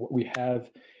 Okay, what we have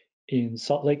in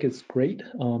Salt Lake is great,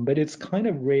 but it's kind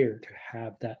of rare to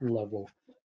have that level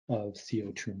of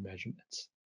CO2 measurements.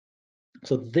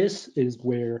 So this is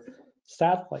where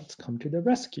satellites come to the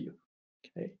rescue,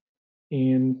 okay?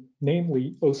 And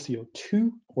namely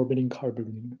OCO2, orbiting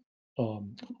carbon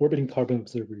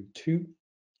observer 2,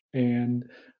 and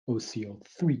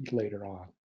OCO3 later on.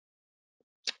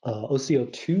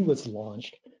 OCO2 was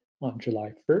launched on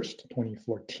July 1st,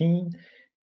 2014,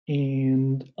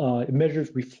 and it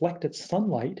measures reflected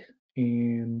sunlight,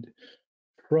 and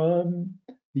from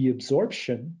the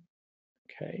absorption,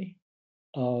 okay,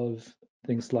 of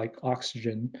things like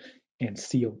oxygen and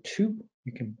CO2,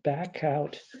 you can back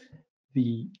out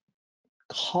the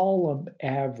column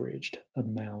averaged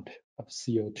amount of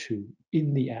CO2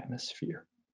 in the atmosphere.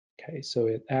 Okay, so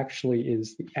it actually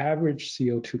is the average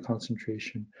CO2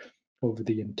 concentration over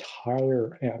the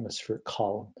entire atmospheric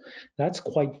column. That's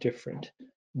quite different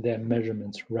than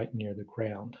measurements right near the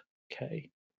ground. Okay,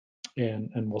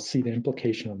 and we'll see the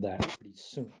implication of that pretty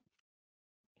soon.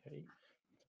 Okay.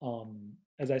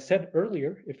 As I said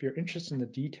earlier, if you're interested in the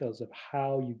details of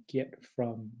how you get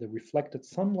from the reflected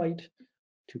sunlight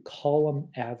to column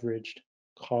averaged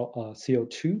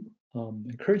CO2, I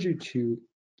encourage you to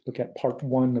look at part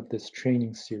 1 of this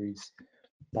training series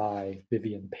by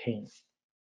Vivian Payne.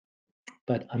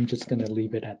 But I'm just going to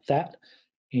leave it at that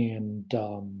and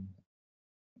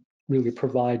really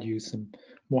provide you some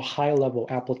more high-level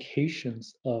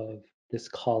applications of this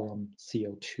column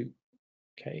CO2.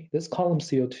 Okay, this column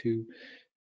CO2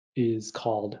 is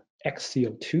called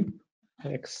XCO2,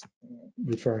 X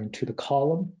referring to the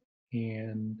column,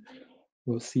 and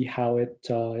we'll see how it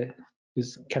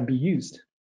can be used.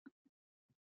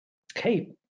 Okay,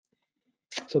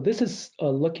 so this is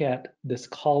a look at this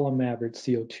column average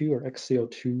CO2 or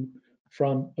XCO2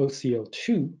 from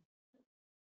OCO2,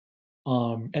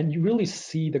 and you really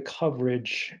see the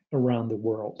coverage around the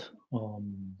world.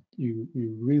 You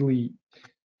really,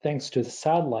 thanks to the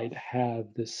satellite, have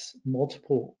this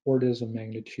multiple orders of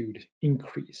magnitude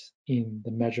increase in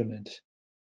the measurement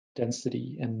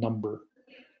density and number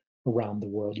around the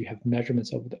world. You have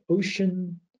measurements over the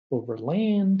ocean, over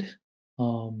land,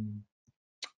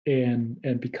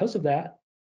 and because of that,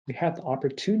 we have the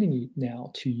opportunity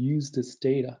now to use this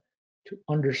data to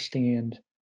understand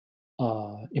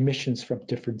emissions from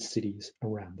different cities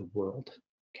around the world.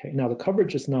 Okay, now the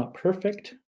coverage is not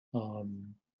perfect.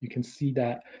 You can see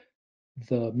that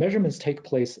the measurements take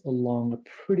place along a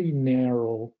pretty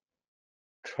narrow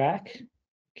track,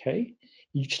 okay,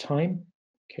 each time,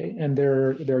 okay, and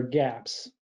there are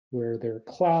gaps where there are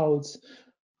clouds,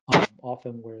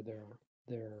 often where there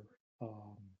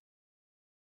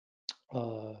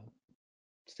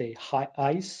say high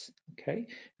ice, okay,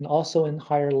 and also in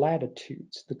higher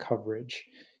latitudes, the coverage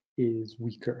is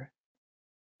weaker,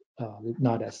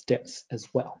 not as dense as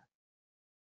well.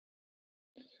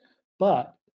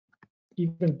 But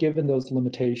even given those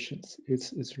limitations,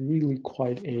 it's really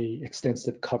quite a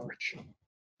extensive coverage.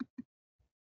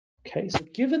 Okay, so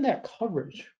given that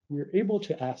coverage, we're able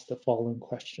to ask the following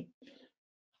question.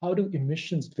 How do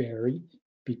emissions vary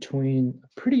between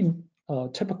a pretty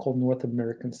typical North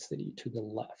American city to the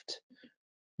left,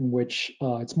 in which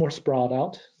it's more sprawled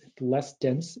out, less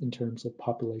dense in terms of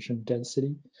population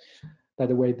density. By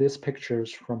the way, this picture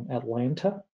is from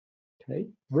Atlanta, okay,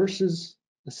 versus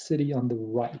the city on the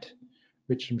right,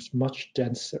 which is much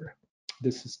denser.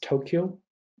 This is Tokyo,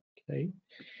 okay?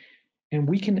 And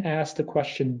we can ask the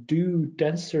question, do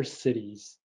denser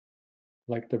cities,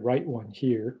 like the right one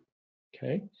here,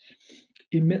 okay,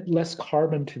 emit less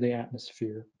carbon to the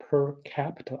atmosphere per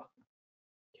capita,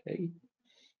 okay?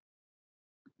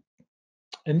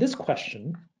 And this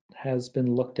question has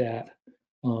been looked at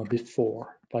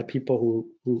before by people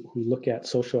who look at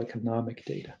socioeconomic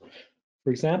data.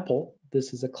 For example,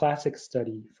 this is a classic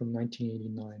study from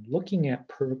 1989 looking at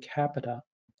per capita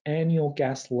annual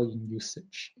gasoline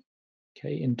usage,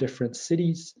 okay, in different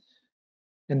cities,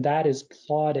 and that is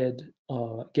plotted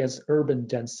against urban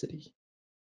density,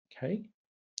 okay?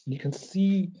 You can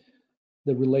see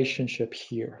the relationship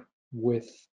here with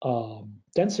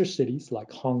denser cities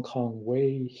like Hong Kong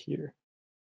way here,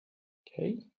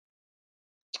 okay,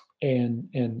 and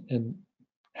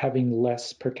having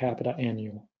less per capita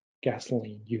annual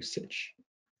gasoline usage,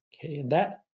 okay, and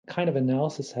that kind of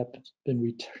analysis has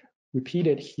been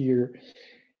repeated here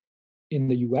in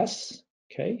the US,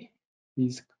 okay.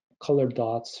 These colored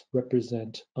dots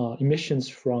represent emissions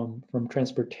from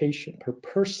transportation per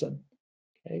person,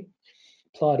 okay,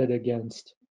 plotted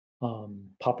against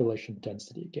population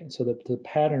density again, so that the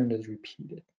pattern is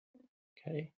repeated,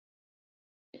 okay.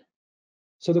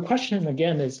 So the question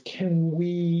again is, can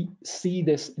we see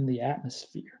this in the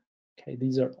atmosphere? Okay,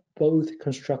 these are both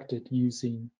constructed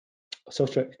using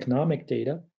socioeconomic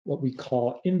data, what we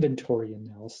call inventory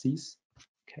analyses.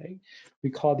 Okay,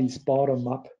 we call these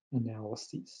bottom-up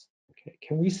analyses. Okay,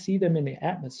 can we see them in the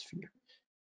atmosphere?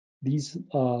 These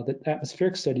the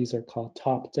atmospheric studies are called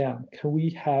top-down. Can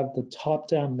we have the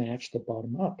top-down match the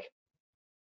bottom-up?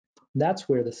 That's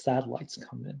where the satellites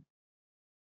come in.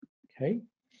 Okay,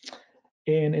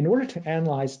 and in order to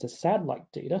analyze the satellite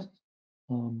data,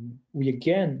 we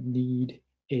again need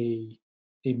a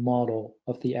model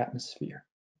of the atmosphere.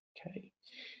 Okay,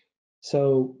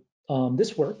 so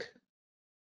this work,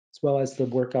 as well as the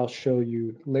work I'll show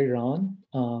you later on,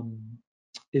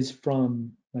 is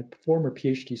from my former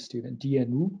PhD student,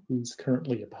 Dian Wu, who's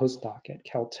currently a postdoc at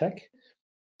Caltech.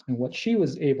 And what she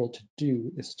was able to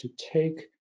do is to take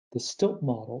the stilt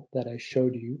model that I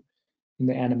showed you in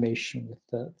the animation with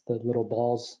the little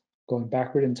balls going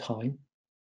backward in time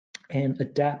and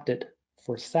adapt it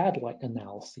for satellite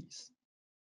analyses.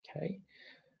 Okay.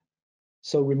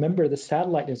 So remember, the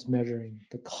satellite is measuring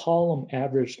the column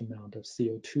averaged amount of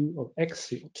CO2 or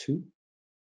XCO2.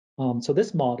 So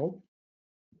this model,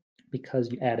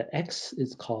 because you add an X,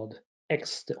 is called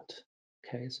X stilt.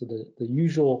 Okay, so the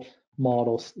usual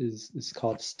model is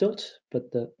called stilt,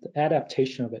 but the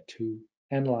adaptation of it to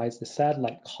analyze the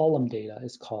satellite column data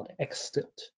is called X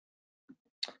stilt.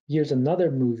 Here's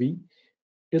another movie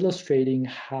illustrating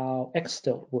how X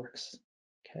stilt works.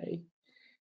 Okay,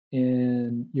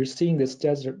 and you're seeing this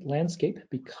desert landscape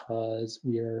because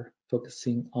we are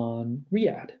focusing on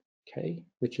Riyadh, okay,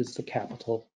 which is the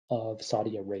capital of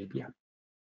Saudi Arabia.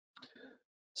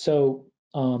 So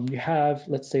you have,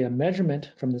 let's say, a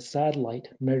measurement from the satellite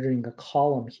measuring a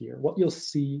column here. What you'll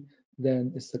see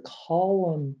then is the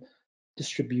column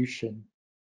distribution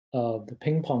of the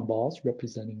ping pong balls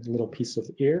representing a little piece of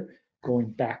air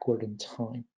going backward in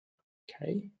time,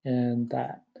 okay? And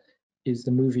that is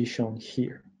the movie shown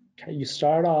here. Okay, you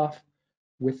start off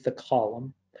with the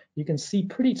column. You can see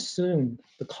pretty soon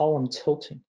the column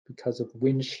tilting because of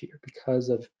wind shear, because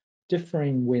of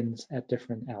differing winds at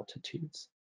different altitudes.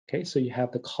 Okay, so you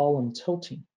have the column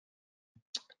tilting.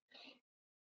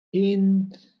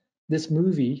 In this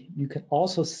movie, you can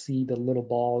also see the little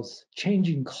balls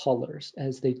changing colors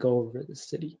as they go over the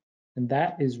city. And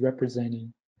that is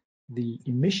representing the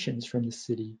emissions from the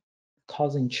city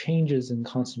causing changes in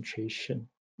concentration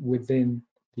within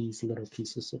these little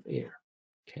pieces of air.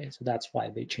 Okay, so that's why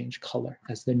they change color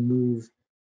as they move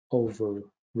over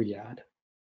Riyadh.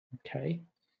 Okay,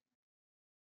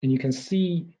 and you can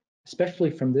see, especially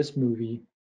from this movie,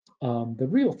 the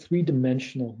real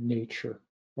three-dimensional nature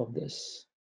of this.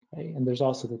 Okay, and there's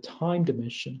also the time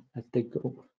dimension as they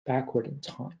go backward in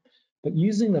time. But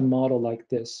using a model like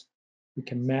this, we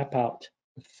can map out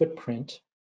the footprint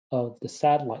of the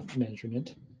satellite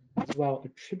measurement as well,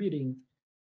 attributing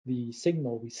the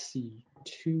signal we see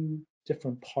to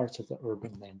different parts of the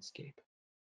urban landscape.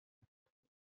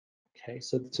 Okay,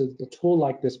 so a tool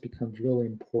like this becomes really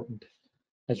important,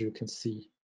 as you can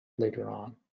see later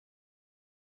on.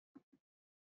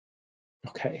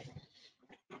 Okay,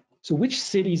 so which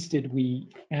cities did we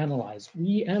analyze?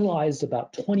 We analyzed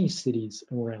about 20 cities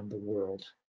around the world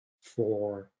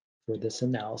for this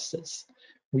analysis.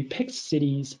 We picked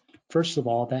cities, first of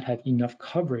all, that had enough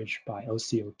coverage by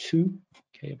OCO2,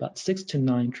 okay, about 6 to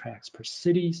 9 tracks per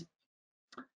cities.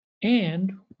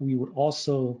 And we were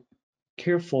also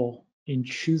careful in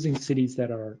choosing cities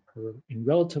that are in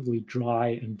relatively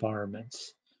dry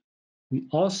environments. We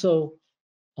also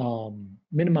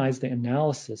minimize the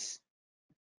analysis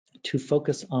to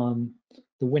focus on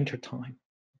the winter time,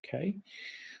 okay,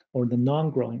 or the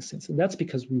non-growing season. That's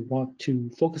because we want to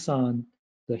focus on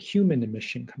the human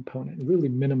emission component and really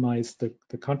minimize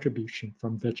the contribution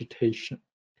from vegetation,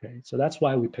 okay? So that's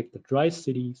why we picked the dry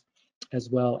cities as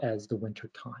well as the winter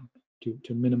time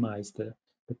to minimize the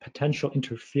potential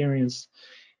interference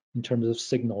in terms of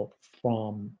signal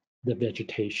from the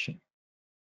vegetation.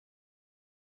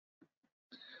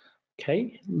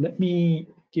 Okay, let me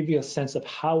give you a sense of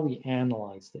how we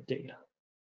analyze the data.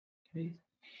 Okay,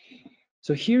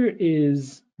 so here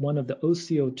is one of the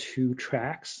OCO2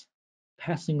 tracks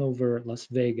passing over Las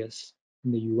Vegas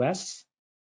in the US.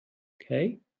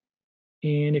 Okay,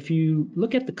 and if you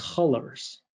look at the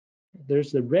colors,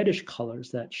 there's the reddish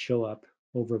colors that show up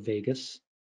over Vegas.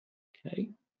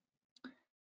 Okay,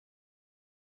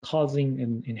 causing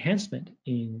an enhancement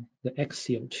in the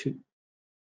XCO2.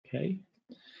 Okay,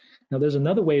 now there's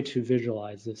another way to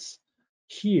visualize this.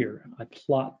 Here, I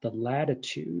plot the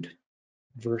latitude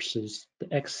versus the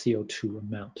XCO2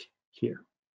 amount here.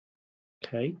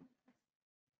 Okay,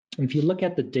 and if you look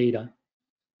at the data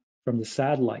from the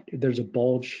satellite, there's a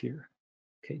bulge here.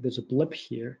 Okay, there's a blip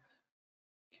here.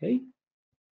 Okay,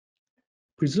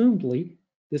 presumably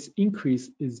this increase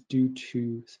is due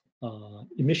to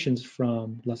emissions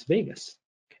from Las Vegas.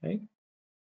 Okay,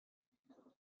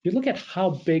 if you look at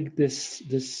how big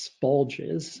this bulge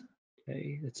is,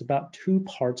 okay, it's about 2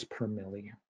 parts per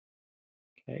million.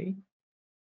 Okay,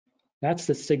 that's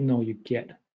the signal you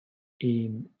get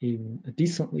in a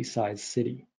decently sized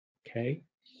city. Okay,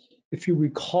 if you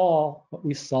recall what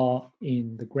we saw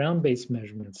in the ground-based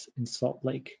measurements in Salt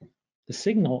Lake, the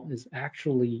signal is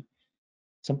actually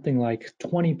something like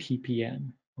 20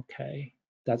 ppm. Okay,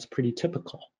 that's pretty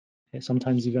typical. Okay,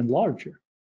 sometimes even larger.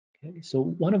 Okay, so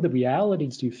one of the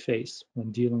realities you face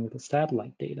when dealing with the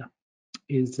satellite data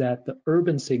is that the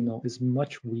urban signal is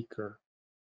much weaker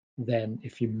than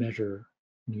if you measure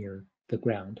near the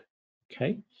ground.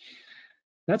 Okay,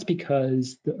 that's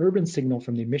because the urban signal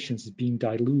from the emissions is being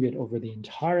diluted over the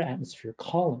entire atmosphere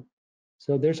column.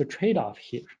 So there's a trade-off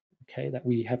here, okay, that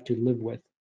we have to live with,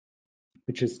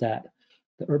 which is that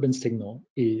the urban signal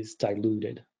is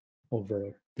diluted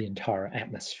over the entire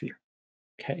atmosphere,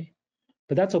 okay?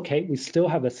 But that's okay, we still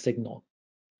have a signal,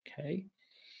 okay?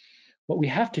 What we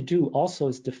have to do also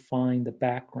is define the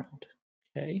background,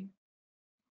 okay?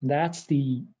 That's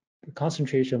the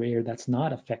concentration of air that's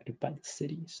not affected by the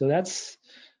city. So that's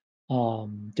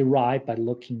derived by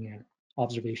looking at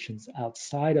observations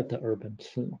outside of the urban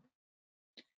plume.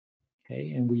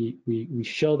 Okay, and we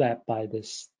show that by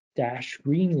this dashed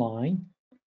green line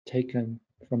taken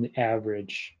from the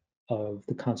average of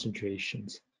the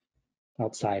concentrations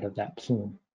outside of that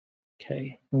plume.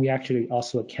 Okay, and we actually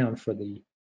also account for the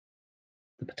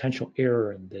potential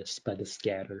error in this by the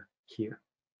scatter here.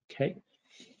 Okay,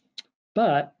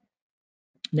 but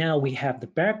now we have the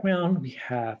background, we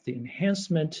have the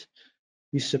enhancement.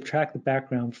 We subtract the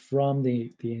background from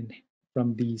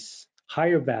from these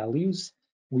higher values.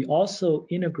 We also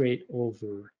integrate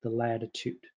over the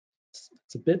latitude.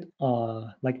 It's a bit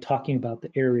like talking about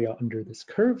the area under this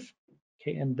curve,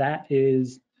 okay, and that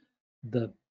is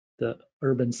the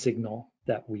urban signal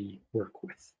that we work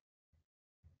with.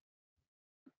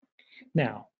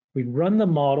 Now, we run the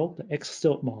model, the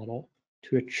XCO2 model,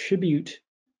 to attribute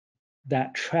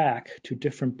that track to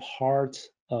different parts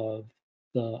of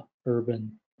the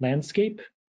urban landscape.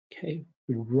 Okay,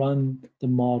 we run the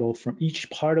model from each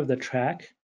part of the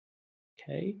track,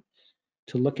 okay,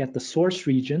 to look at the source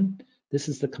region. This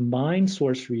is the combined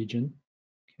source region,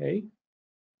 okay.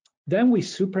 Then we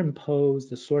superimpose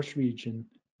the source region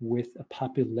with a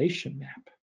population map.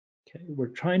 Okay, we're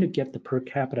trying to get the per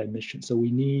capita emission, so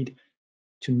we need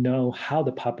to know how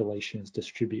the population is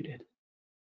distributed.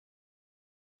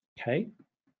 Okay,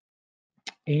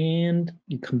 and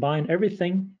you combine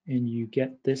everything and you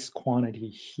get this quantity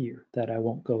here that I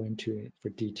won't go into for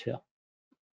detail.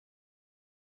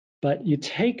 But you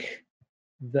take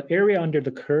the area under the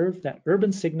curve, that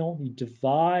urban signal, you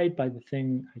divide by the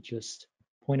thing I just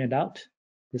pointed out,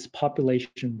 this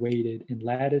population weighted in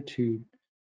latitude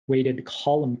weighted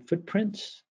column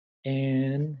footprint,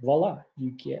 and voila,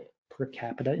 you get per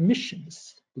capita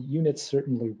emissions. The units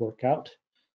certainly work out,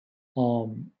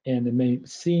 and it may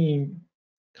seem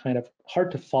kind of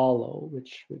hard to follow,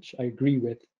 which I agree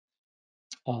with,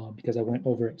 because I went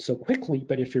over it so quickly.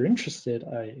 But if you're interested,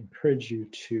 I encourage you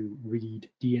to read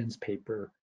Deanne's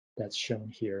paper that's shown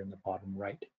here in the bottom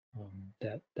right,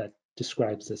 that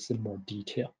describes this in more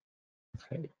detail.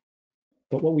 Okay.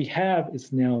 But what we have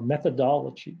is now a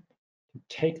methodology to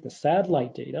take the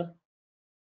satellite data,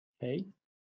 okay,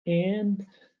 and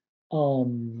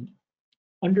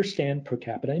understand per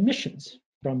capita emissions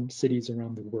from cities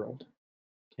around the world.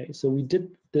 Okay, so we did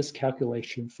this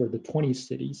calculation for the 20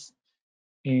 cities,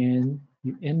 and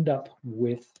you end up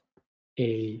with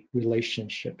a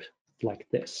relationship like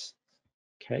this.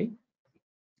 Okay,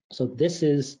 so this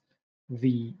is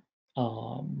the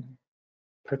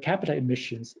per capita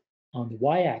emissions on the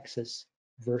y-axis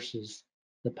versus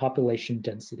the population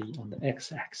density on the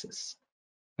x-axis.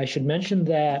 I should mention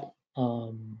that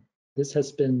this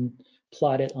has been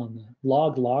plotted on the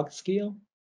log-log scale,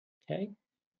 okay?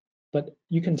 But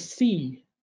you can see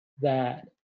that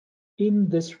in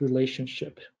this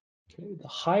relationship, okay, the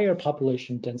higher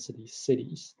population density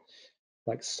cities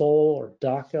like Seoul or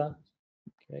Dhaka,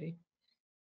 okay,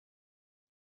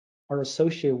 are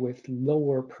associated with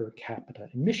lower per capita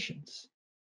emissions,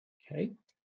 okay?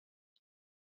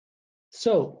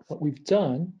 So what we've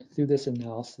done through this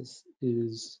analysis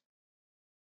is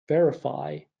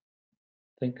verify, I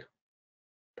think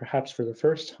perhaps for the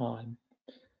first time,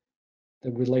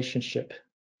 the relationship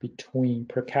between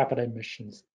per capita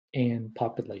emissions and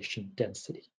population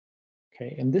density.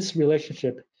 Okay, and this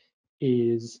relationship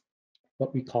is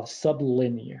what we call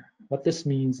sublinear. What this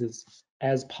means is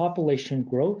as population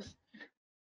growth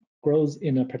grows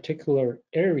in a particular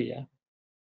area,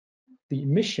 the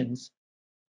emissions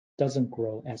doesn't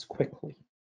grow as quickly.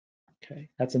 Okay,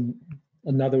 that's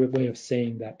another way of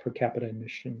saying that per capita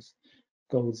emissions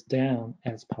goes down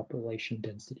as population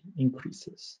density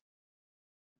increases.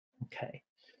 Okay,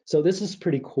 so this is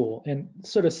pretty cool and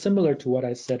sort of similar to what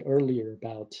I said earlier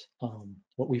about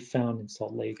what we found in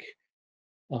Salt Lake.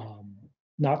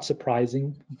 Not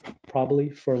surprising, probably,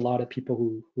 for a lot of people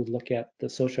who look at the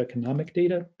socioeconomic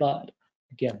data, but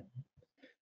again,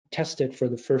 tested for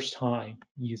the first time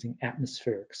using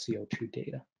atmospheric CO2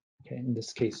 data. okay, in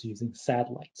this case using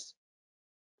satellites.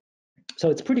 So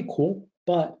it's pretty cool,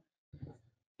 but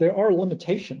there are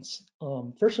limitations.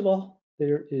 First of all,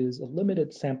 there is a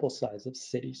limited sample size of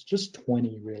cities, just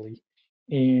 20 really,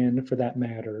 and for that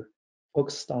matter,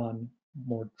 focused on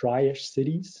more dryish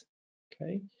cities,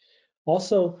 okay?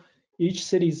 Also, each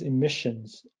city's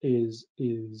emissions is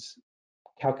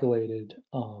calculated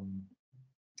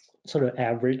sort of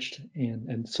averaged,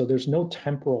 and so there's no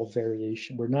temporal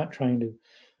variation. We're not trying to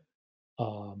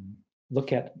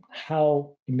look at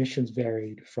how emissions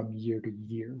varied from year to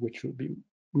year, which would be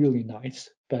really nice.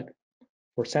 But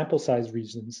for sample size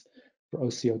reasons, for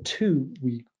OCO2,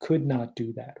 we could not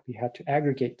do that. We had to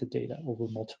aggregate the data over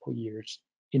multiple years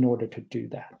in order to do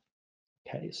that.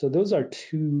 Okay, so those are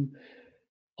two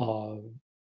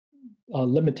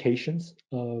limitations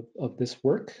of this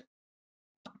work.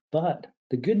 But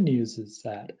the good news is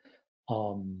that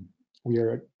we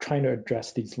are trying to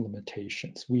address these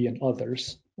limitations, we and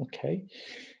others, okay?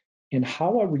 And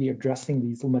how are we addressing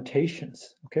these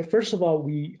limitations? Okay, first of all,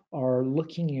 we are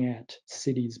looking at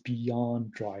cities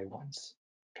beyond dry ones.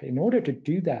 Okay, in order to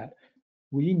do that,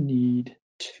 we need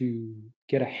to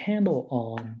get a handle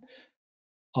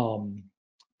on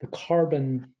the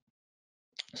carbon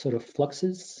sort of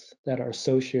fluxes that are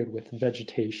associated with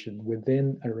vegetation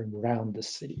within or around the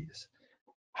cities.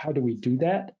 How do we do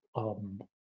that?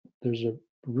 There's a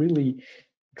really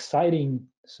exciting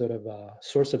sort of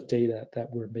source of data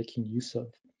that we're making use of,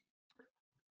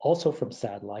 also from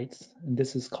satellites, and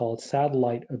this is called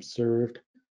Satellite Observed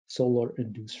Solar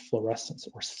Induced Fluorescence,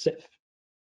 or SIF.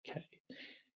 Okay,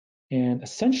 and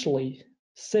essentially,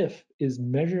 SIF is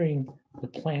measuring the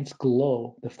plant's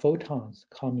glow, the photons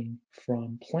coming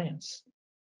from plants.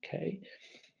 Okay,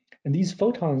 and these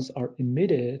photons are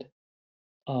emitted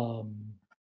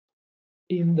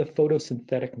in the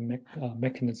photosynthetic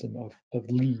mechanism of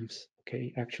leaves,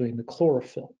 okay, actually in the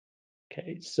chlorophyll.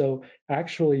 Okay, so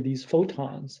actually these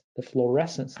photons, the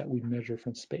fluorescence that we measure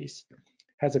from space,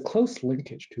 has a close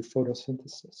linkage to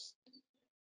photosynthesis.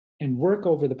 And work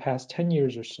over the past 10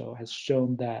 years or so has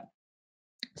shown that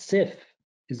SIF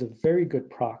is a very good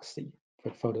proxy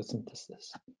for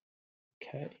photosynthesis.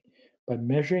 Okay, by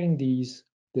measuring this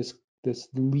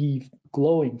leaf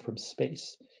glowing from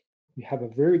space, we have a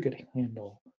very good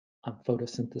handle on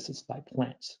photosynthesis by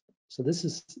plants. So this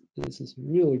is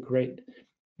really great,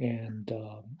 and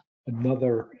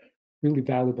another really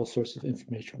valuable source of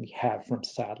information we have from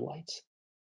satellites.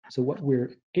 So what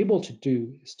we're able to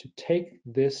do is to take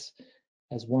this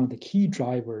as one of the key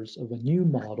drivers of a new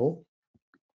model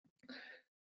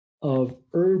of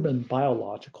urban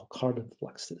biological carbon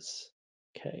fluxes.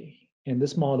 Okay, and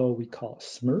this model we call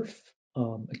SMRF.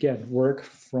 Again, work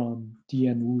from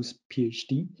Dian Wu's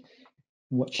PhD.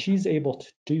 What she's able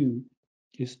to do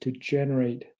is to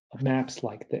generate maps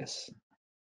like this.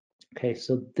 Okay,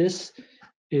 so this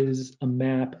is a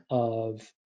map of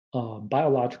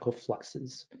biological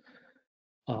fluxes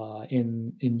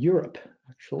in Europe,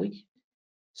 actually.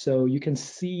 So you can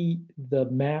see the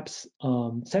maps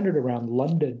centered around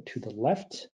London to the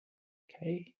left,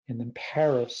 okay, and then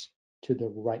Paris to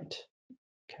the right,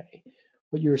 okay.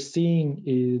 What you're seeing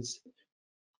is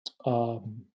the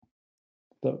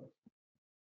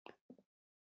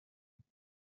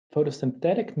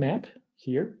photosynthetic map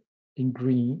here in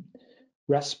green,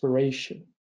 respiration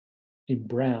in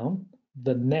brown,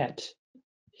 the net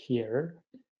here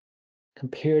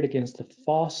compared against the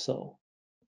fossil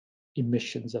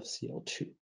emissions of CO2.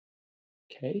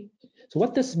 Okay, so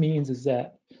what this means is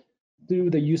that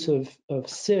through the use of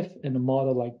SIF in a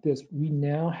model like this, we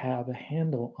now have a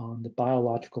handle on the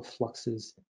biological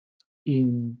fluxes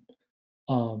in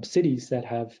cities that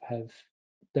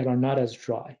that are not as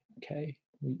dry. Okay,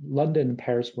 London and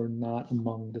Paris were not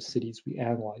among the cities we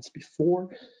analyzed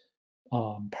before,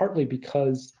 partly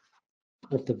because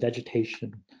of the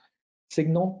vegetation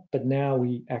signal, but now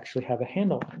we actually have a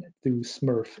handle on it through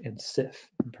SMRF and SIF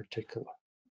in particular.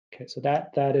 Okay, so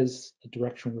that is the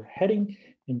direction we're heading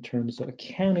in terms of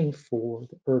accounting for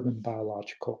the urban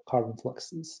biological carbon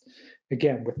fluxes,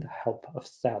 again, with the help of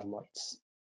satellites.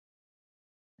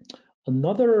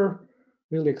 Another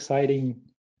really exciting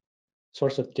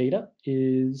source of data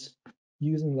is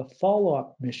using the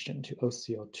follow-up mission to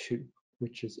OCO2,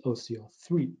 which is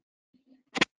OCO3.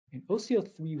 And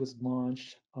OCO3 was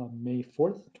launched on May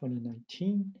 4th,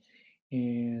 2019,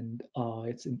 and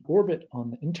it's in orbit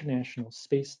on the International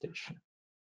Space Station.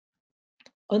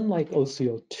 Unlike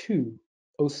OCO2,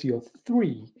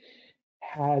 OCO3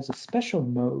 has a special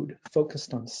mode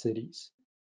focused on cities.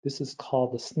 This is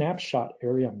called the Snapshot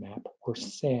Area Map, or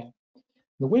SAM.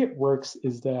 The way it works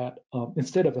is that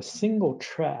instead of a single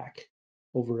track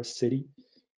over a city,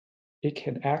 it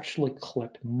can actually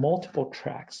collect multiple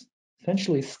tracks,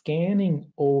 essentially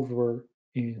scanning over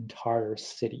an entire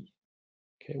city.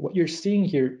 Okay, what you're seeing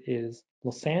here is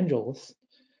Los Angeles,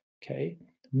 okay,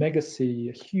 mega city,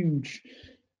 a huge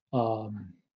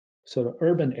sort of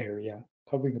urban area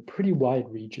covering a pretty wide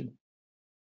region.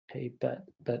 Okay, but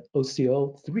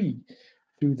OCO3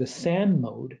 through the SAN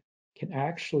mode can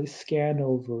actually scan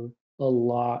over a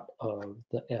lot of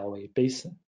the LA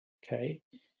basin. Okay,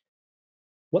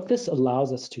 what this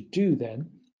allows us to do then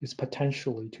is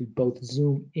potentially to both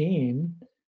zoom in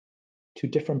to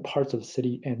different parts of the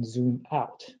city and zoom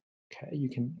out. Okay, you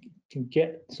can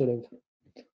get sort of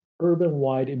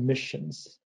urban-wide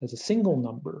emissions as a single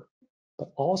number,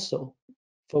 but also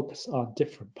focus on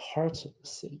different parts of the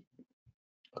city.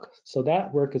 So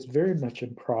that work is very much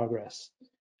in progress.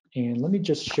 And let me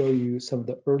just show you some of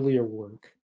the earlier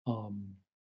work.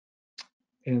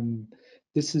 And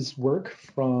this is work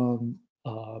from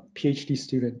PhD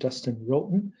student Dustin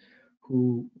Roten,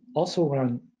 who also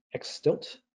ran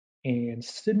XCO2 and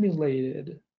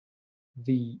simulated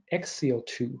the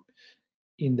XCO2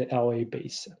 in the LA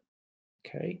basin.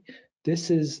 Okay,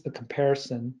 this is a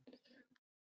comparison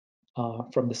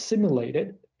from the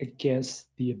simulated against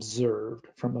the observed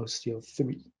from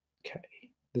OCO3. Okay,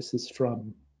 this is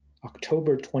from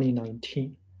October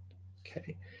 2019.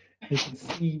 Okay, you can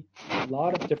see a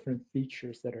lot of different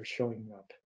features that are showing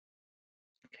up.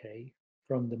 Okay,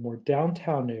 from the more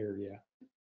downtown area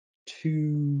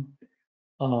to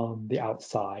the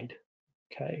outside.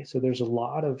 Okay, so there's a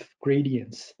lot of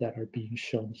gradients that are being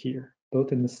shown here,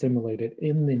 both in the simulated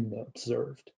and in the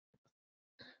observed.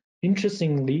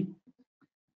 Interestingly,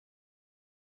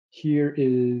 here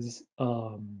is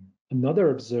another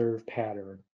observed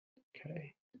pattern,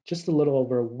 okay, just a little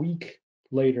over a week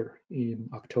later in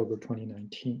October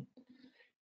 2019.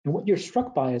 And what you're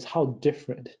struck by is how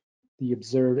different the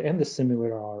observed and the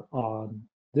simulated are on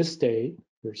this day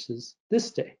versus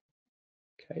this day,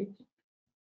 okay?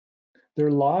 There are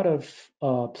a lot of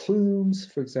plumes,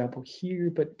 for example, here,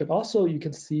 but also you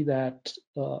can see that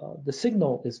the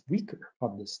signal is weaker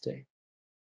on this day,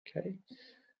 okay?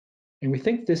 And we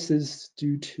think this is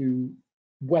due to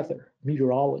weather,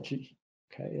 meteorology,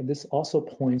 okay? And this also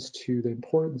points to the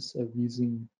importance of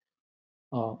using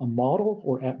a model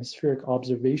or atmospheric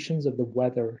observations of the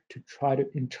weather to try to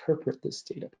interpret this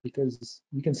data, because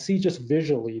you can see just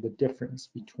visually the difference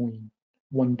between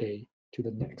one day to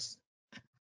the next.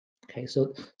 Okay,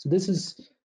 so this is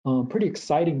pretty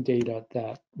exciting data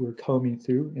that we're combing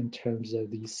through in terms of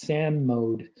the SAN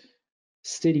mode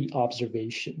city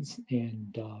observations,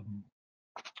 and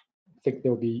I think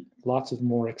there'll be lots of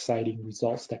more exciting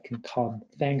results that can come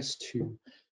thanks to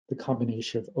the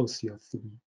combination of OCO3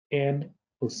 and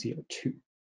OCO2.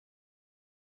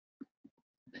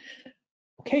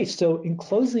 Okay, so in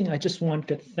closing, I just want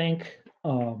to thank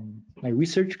my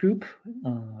research group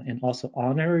and also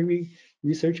honorary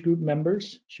research group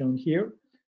members shown here,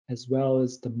 as well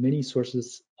as the many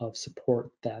sources of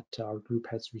support that our group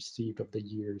has received over the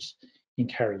years in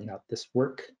carrying out this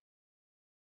work.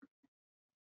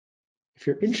 If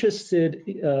you're interested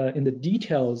in the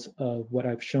details of what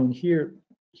I've shown here,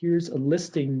 here's a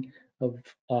listing of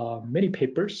many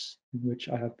papers which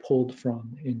I have pulled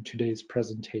from in today's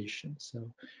presentation. So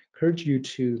I encourage you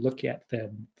to look at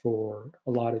them for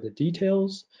a lot of the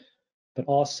details, but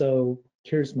also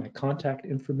here's my contact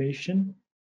information,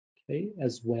 okay,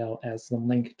 as well as the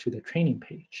link to the training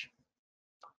page.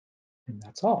 And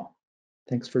that's all.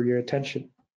 Thanks for your attention.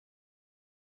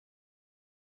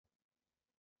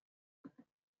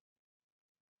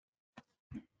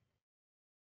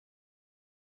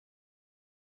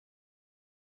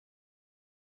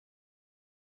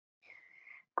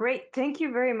 Great. Thank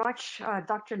you very much,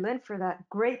 Dr. Lin, for that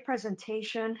great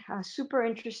presentation. Super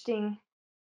interesting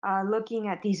looking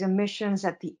at these emissions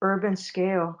at the urban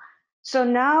scale. So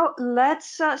now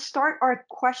let's start our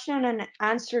question and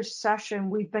answer session.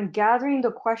 We've been gathering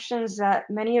the questions that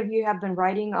many of you have been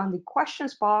writing on the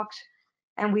questions box,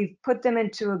 and we've put them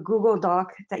into a Google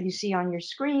Doc that you see on your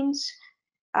screens.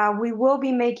 We will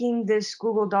be making this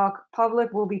Google Doc public.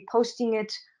 We'll be posting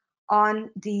it on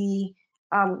the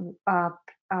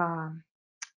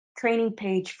training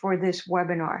page for this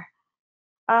webinar.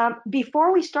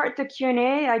 Before we start the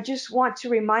Q&A, I just want to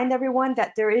remind everyone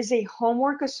that there is a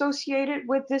homework associated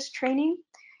with this training.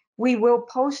 We will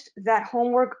post that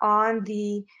homework on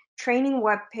the training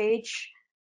webpage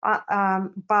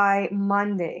by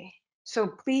Monday. So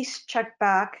please check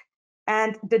back,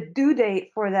 and the due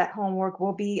date for that homework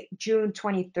will be June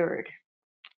 23rd.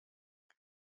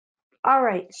 All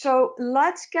right, so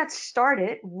let's get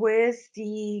started with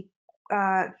the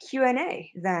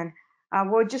Q&A then.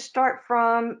 We'll just start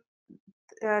from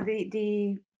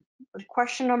the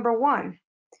question number 1.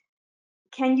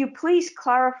 Can you please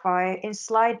clarify in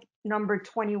slide number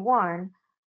 21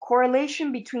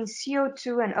 correlation between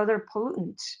CO2 and other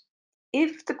pollutants,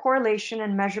 if the correlation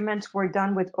and measurements were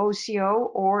done with OCO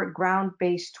or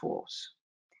ground-based tools?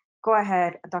 Go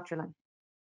ahead, Dr. Lin.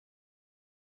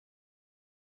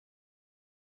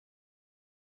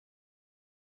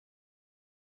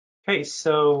 Okay,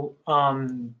 so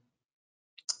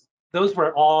those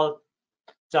were all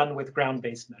done with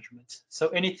ground-based measurements. So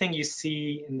anything you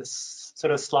see in the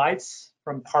sort of slides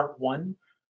from part 1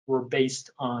 were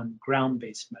based on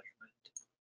ground-based measurement.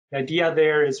 The idea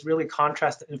there is really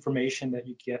contrast the information that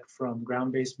you get from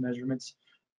ground-based measurements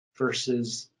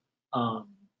versus sort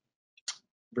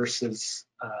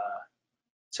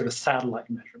of satellite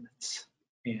measurements,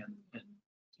 and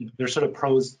you know, there's sort of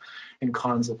pros and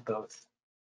cons of both.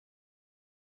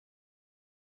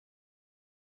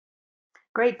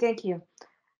 Great, thank you.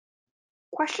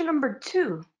 Question number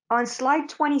 2. On slide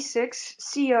 26,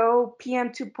 CO,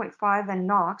 PM2.5, and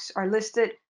NOx are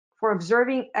listed for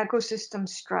observing ecosystem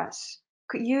stress.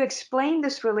 Could you explain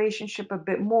this relationship a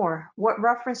bit more? What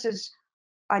references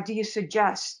do you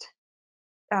suggest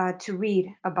to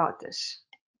read about this?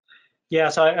 Yeah,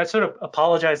 so I sort of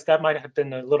apologize. That might have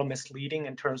been a little misleading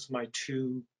in terms of my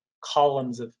 2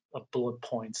 columns of bullet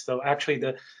points. So actually,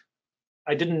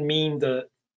 I didn't mean the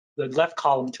left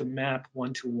column to map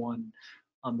 1-to-1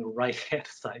 on the right-hand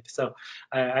side. So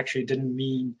I actually didn't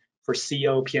mean for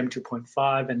CO,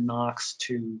 PM2.5, and NOx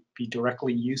to be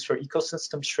directly used for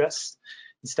ecosystem stress.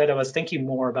 Instead, I was thinking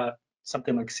more about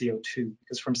something like CO2,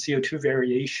 because from CO2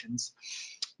 variations,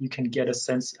 you can get a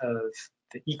sense of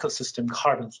the ecosystem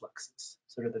carbon fluxes,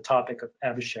 sort of the topic of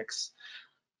Abhishek's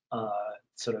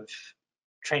sort of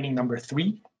training number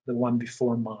 3. The one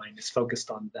before mine is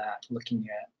focused on that, looking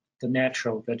at the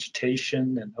natural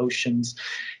vegetation and oceans.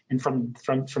 And from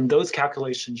those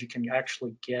calculations, you can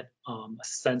actually get a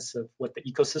sense of what the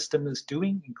ecosystem is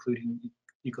doing, including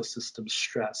ecosystem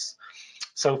stress.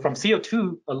 So from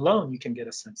CO2 alone, you can get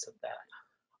a sense of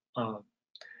that.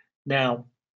 Now,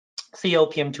 CO,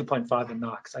 PM2.5, and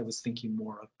NOx, I was thinking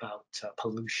more about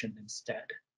pollution instead.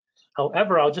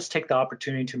 However, I'll just take the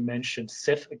opportunity to mention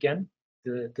SIF again,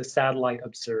 the satellite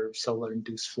observed solar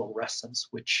induced fluorescence,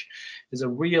 which is a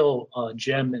real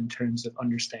gem in terms of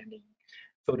understanding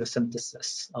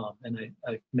photosynthesis. And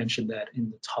I mentioned that in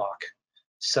the talk.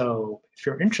 So if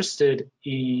you're interested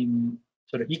in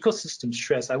sort of ecosystem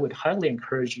stress, I would highly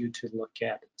encourage you to look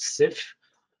at SIF.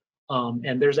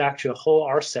 And there's actually a whole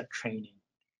ARSET training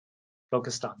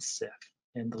focused on SIF.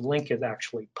 And the link is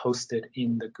actually posted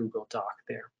in the Google Doc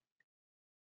there.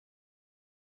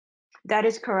 That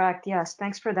is correct, yes.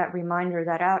 Thanks for that reminder.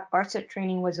 That ARSET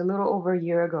training was a little over a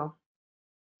year ago.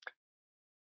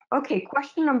 Okay,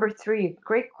 question number 3,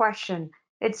 great question.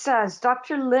 It says,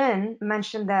 Dr. Lin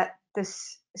mentioned that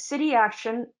this city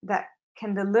action that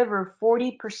can deliver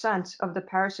 40% of the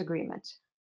Paris Agreement.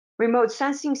 Remote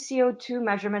sensing CO2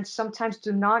 measurements sometimes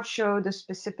do not show the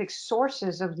specific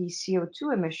sources of these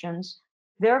CO2 emissions.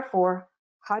 Therefore,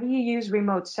 how do you use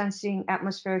remote sensing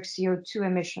atmospheric CO2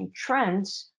 emission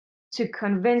trends to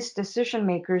convince decision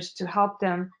makers to help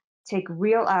them take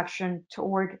real action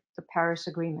toward the Paris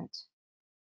Agreement?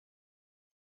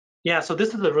 Yeah, so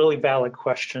this is a really valid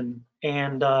question.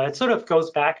 And it sort of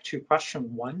goes back to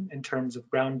question 1 in terms of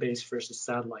ground-based versus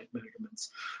satellite measurements.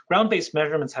 Ground-based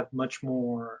measurements have much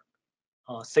more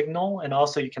signal, and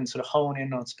also you can sort of hone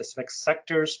in on specific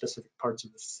sectors, specific parts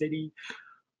of the city.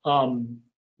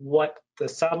 What the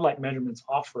satellite measurements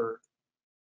offer,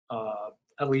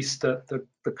 at least the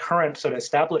current sort of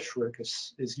established work,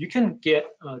 is you can get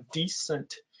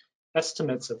decent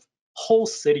estimates of whole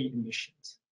city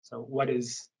emissions. So what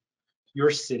is your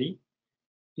city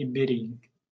emitting?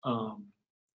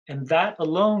 And that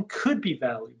alone could be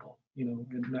valuable. You know,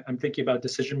 and I'm thinking about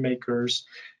decision makers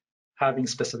having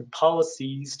specific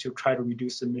policies to try to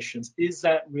reduce emissions. Is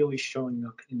that really showing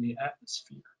up in the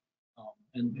atmosphere?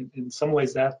 And in some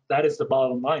ways, that is the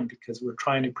bottom line, because we're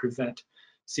trying to prevent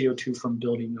CO2 from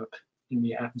building up in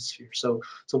the atmosphere. So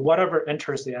whatever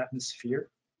enters the atmosphere,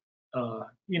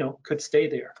 you know, could stay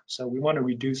there. So we want to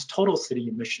reduce total city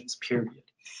emissions, period.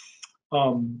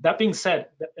 That being said,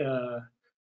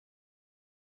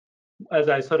 as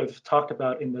I sort of talked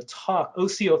about in the talk,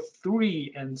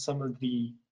 OCO3 and some of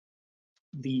the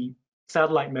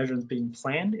satellite measurements being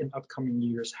planned in upcoming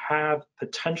years have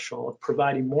potential of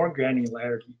providing more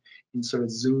granularity in sort of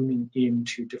zooming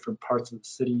into different parts of the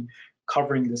city,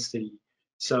 covering the city.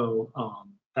 So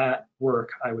that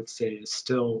work, I would say, is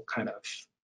still kind of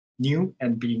new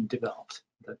and being developed.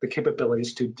 the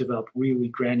capabilities to develop really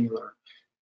granular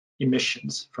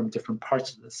emissions from different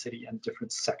parts of the city and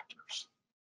different sectors.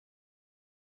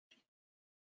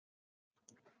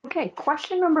 Okay,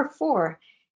 question number 4.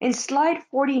 In slide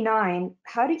 49,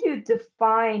 how do you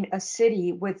define a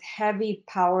city with heavy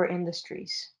power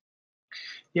industries?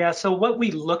 Yeah, so what we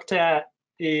looked at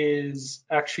is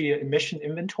actually an emission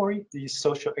inventory, these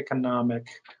socioeconomic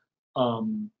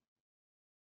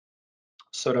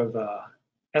sort of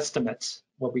estimates,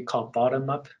 what we call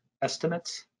bottom-up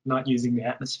estimates, not using the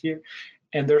atmosphere.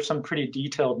 And there's some pretty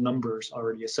detailed numbers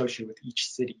already associated with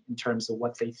each city in terms of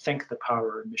what they think the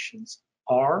power emissions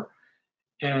are.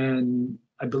 And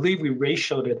I believe we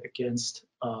ratioed it against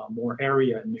more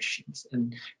area emissions.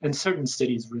 And certain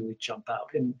cities really jump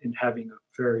out in having a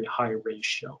very high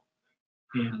ratio.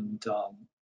 And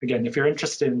again, if you're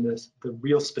interested in the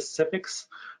real specifics,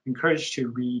 I encourage you to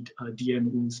read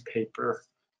DM Wu's paper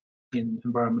in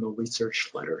Environmental Research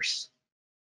Letters.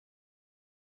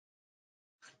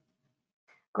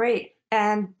 Great.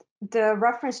 And the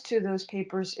reference to those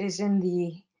papers is in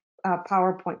the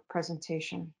PowerPoint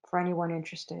presentation for anyone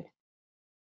interested.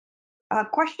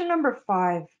 Question number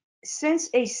 5. Since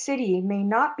a city may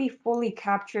not be fully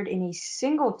captured in a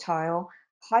single tile,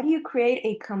 how do you create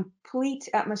a complete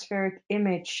atmospheric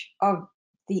image of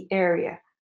the area?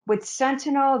 With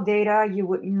Sentinel data, you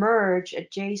would merge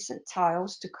adjacent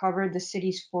tiles to cover the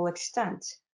city's full extent.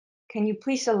 Can you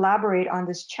please elaborate on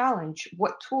this challenge?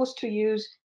 What tools to use?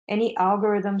 Any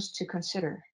algorithms to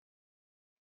consider?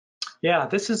 Yeah,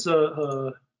 this is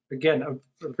again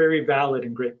a very valid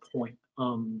and great point.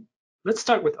 Let's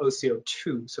start with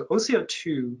OCO2. So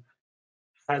OCO2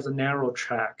 has a narrow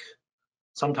track.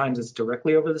 Sometimes it's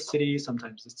directly over the city,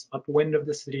 sometimes it's upwind of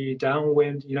the city,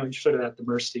 downwind, you're sort of at the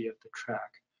mercy of the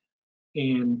track.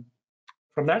 And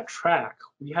from that track,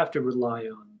 we have to rely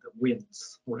on the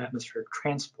winds or atmospheric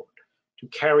transport to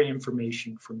carry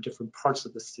information from different parts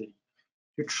of the city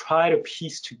to try to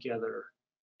piece together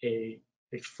a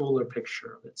fuller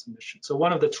picture of its emissions. So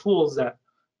one of the tools that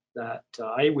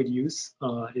I would use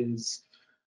is,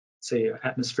 say, an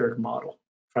atmospheric model,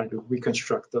 trying to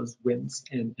reconstruct those winds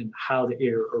and how the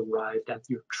air arrived at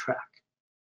your track.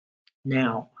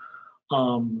 Now,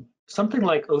 something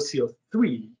like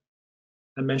OCO3,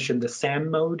 I mentioned the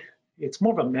SAM mode, it's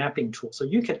more of a mapping tool. So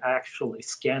you can actually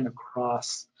scan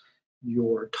across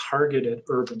your targeted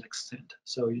urban extent.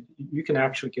 So you can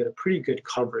actually get a pretty good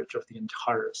coverage of the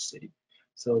entire city.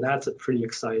 So that's a pretty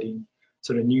exciting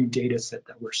sort of new data set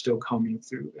that we're still combing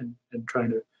through and trying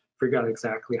to figure out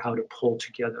exactly how to pull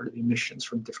together the emissions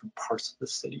from different parts of the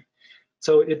city.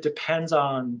 So it depends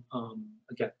on,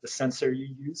 again, the sensor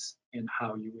you use and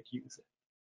how you would use it.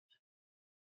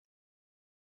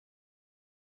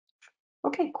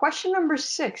 Okay, question number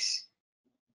 6.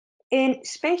 In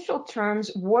spatial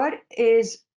terms, what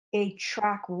is a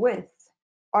track width?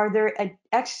 Are there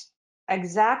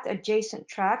exact adjacent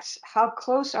tracks? How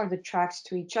close are the tracks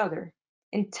to each other?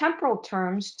 In temporal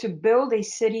terms, to build a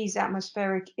city's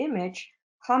atmospheric image,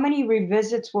 how many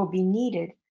revisits will be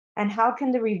needed? And how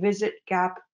can the revisit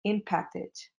gap impact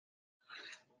it?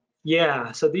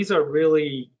 Yeah, so these are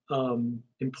really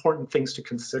important things to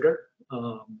consider.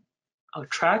 A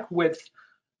track width,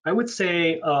 I would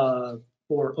say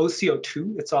for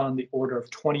OCO2, it's on the order of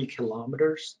 20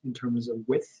 kilometers in terms of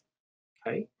width,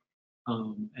 okay?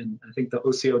 And I think the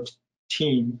OCO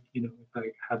team, if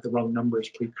I have the wrong numbers,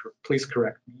 please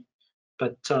correct me.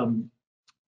 But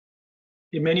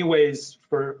in many ways,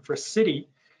 for a city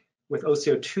with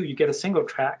OCO2, you get a single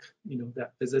track,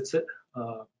 that visits it.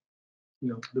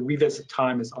 The revisit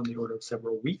time is on the order of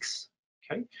several weeks,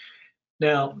 okay?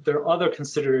 Now, there are other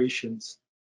considerations.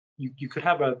 You could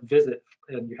have a visit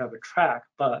and you have a track,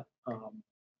 but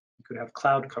you could have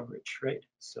cloud coverage, right?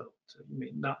 So you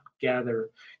may not gather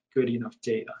good enough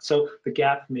data. So the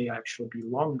gap may actually be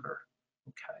longer,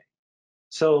 okay?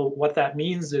 So what that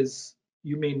means is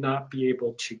you may not be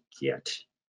able to get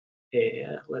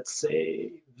let's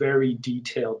say, very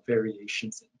detailed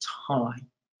variations in time,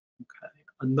 okay?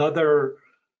 Another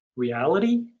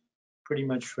reality, pretty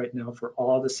much right now for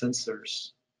all the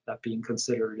sensors that being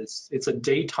considered is it's a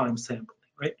daytime sampling,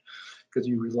 right? Because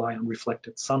you rely on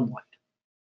reflected sunlight.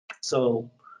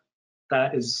 So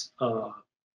that is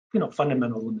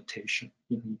fundamental limitation.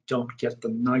 You don't get the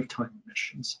nighttime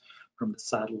emissions from the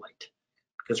satellite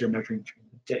because you're measuring during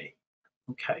the day.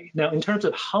 Okay, now in terms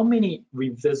of how many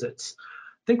revisits,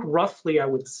 I think roughly I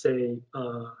would say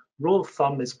rule of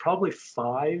thumb is probably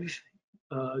 5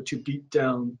 to beat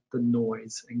down the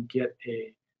noise and get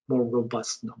a more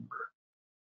robust number.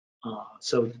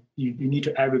 So you need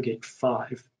to aggregate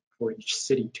 5 for each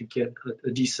city to get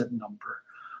a decent number.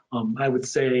 I would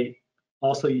say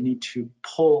also you need to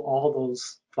pull all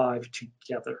those 5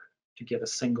 together to get a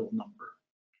single number.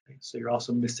 Okay? So you're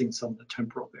also missing some of the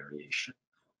temporal variation.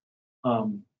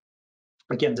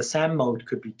 Again, the SAM mode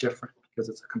could be different because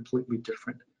it's a completely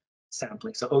different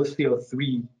sampling. So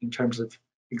OCO3, in terms of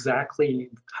exactly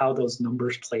how those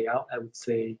numbers play out, I would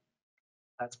say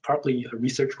that's partly a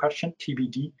research question,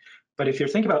 TBD. But if you're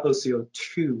thinking about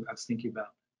OCO2, I was thinking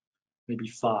about maybe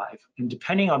 5. And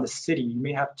depending on the city, you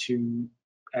may have to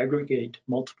aggregate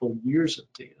multiple years of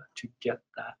data to get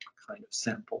that kind of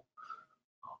sample.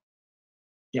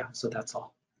 Yeah, so that's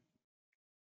all.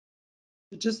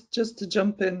 Just to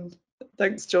jump in,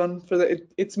 thanks, John, for that.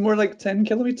 It's more like 10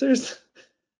 kilometers.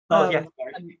 Oh, yeah.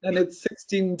 And it's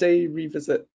 16-day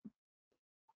revisit.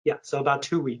 Yeah, so about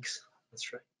 2 weeks.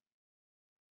 That's right.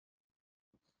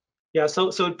 Yeah, so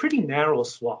a pretty narrow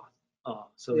swath.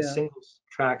 So Yeah. a single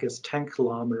track is 10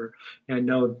 kilometer. And I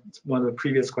know one of the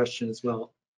previous questions as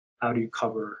well, how do you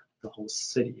cover the whole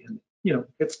city? And you know,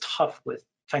 it's tough with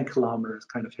 10 kilometers,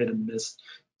 kind of hit and miss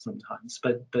sometimes.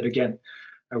 But again,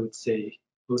 I would say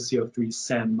OCO3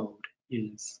 SAM mode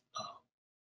is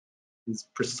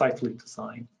precisely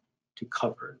designed to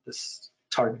cover this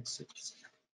target cities.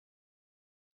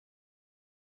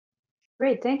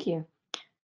 Great, thank you.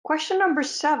 Question number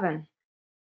 7.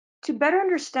 To better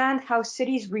understand how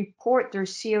cities report their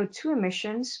CO2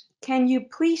 emissions, can you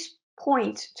please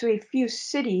point to a few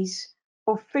cities'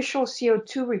 official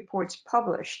CO2 reports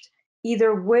published,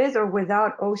 either with or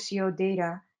without OCO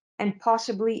data, and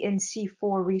possibly in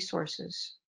C4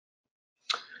 resources?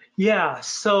 Yeah,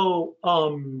 so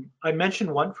I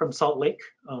mentioned one from Salt Lake,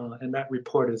 and that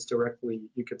report is directly,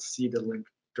 you could see the link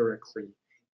directly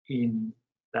in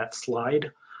that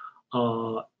slide.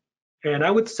 And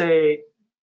I would say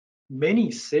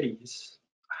many cities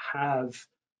have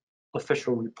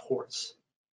official reports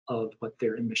of what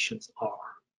their emissions are.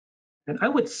 And I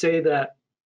would say that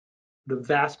the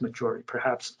vast majority,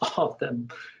 perhaps all of them,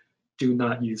 do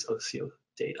not use OCO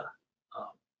data,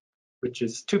 which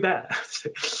is too bad.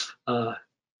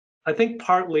 I think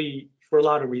partly for a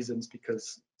lot of reasons,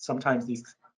 because sometimes these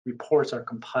reports are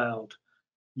compiled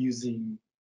using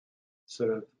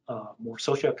sort of more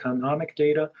socioeconomic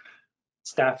data.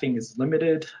 Staffing is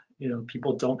limited. You know,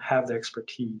 people don't have the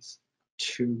expertise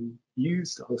to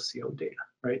use the OCO data,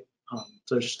 right?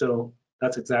 So still,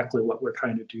 that's exactly what we're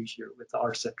trying to do here with the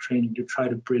ARSET training, to try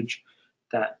to bridge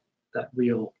that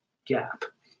real gap.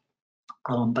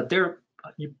 But there,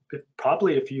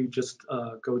 probably if you just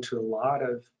go to a lot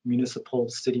of municipal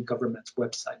city governments'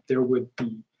 website, there would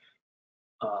be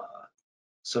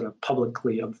sort of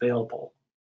publicly available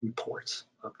reports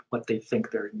of what they think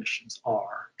their emissions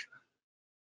are.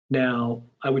 Now,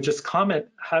 I would just comment,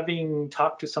 having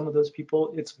talked to some of those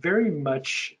people, it's very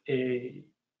much a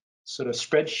sort of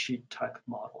spreadsheet type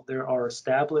model. There are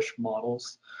established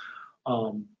models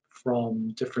from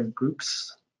different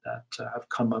groups that have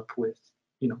come up with,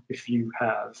 you know, if you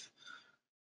have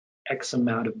X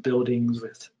amount of buildings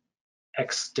with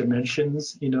X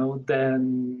dimensions, you know,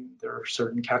 then there are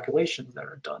certain calculations that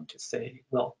are done to say,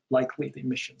 well, likely the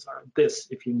emissions are this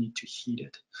if you need to heat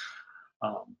it.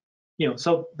 You know,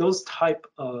 so those type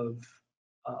of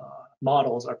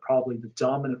models are probably the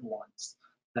dominant ones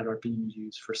that are being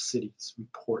used for cities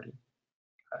reporting.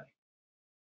 Okay?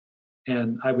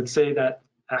 And I would say that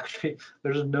actually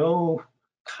there's no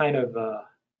kind of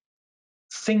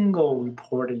single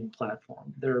reporting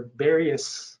platform. There are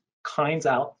various kinds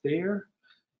out there.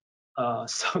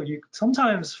 So you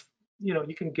sometimes, you know,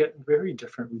 you can get very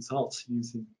different results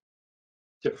using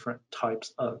different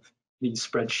types of these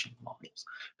spreadsheet models.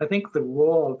 I think the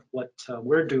role of what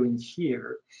we're doing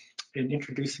here in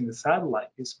introducing the satellite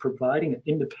is providing an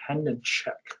independent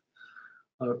check,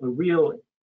 a real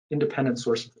independent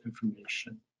source of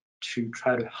information to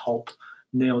try to help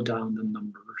nail down the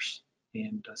numbers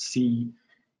and see,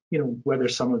 you know, whether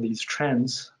some of these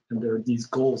trends and these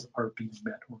goals are being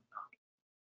met or not.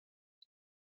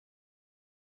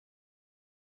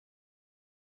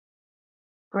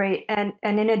 Great, and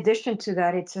in addition to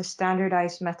that, it's a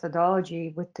standardized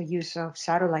methodology with the use of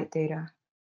satellite data.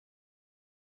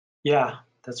 Yeah,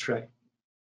 that's right.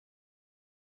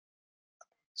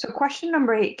 So question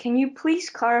number 8, can you please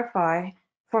clarify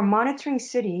for monitoring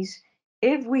cities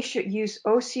if we should use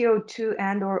OCO2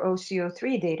 and or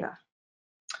OCO3 data?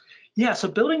 Yeah, so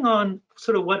building on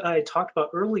sort of what I talked about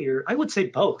earlier, I would say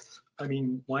both. I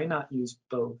mean, why not use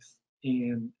both?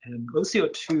 And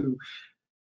OCO2,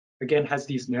 again, has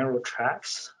these narrow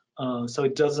tracks, so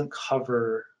it doesn't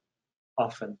cover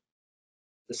often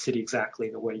the city exactly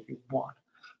the way you want.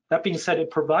 That being said, it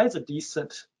provides a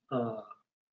decent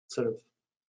sort of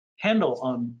handle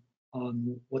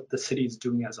on what the city is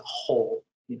doing as a whole,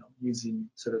 using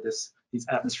sort of these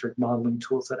atmospheric modeling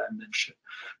tools that I mentioned.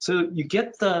 So you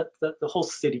get the whole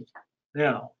city.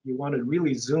 Now you want to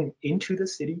really zoom into the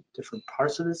city, different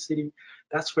parts of the city.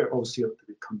 That's where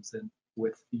OCO3 comes in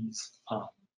with these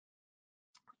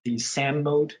SAM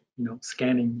mode,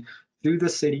 scanning through the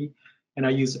city. And I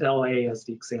use LA as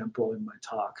the example in my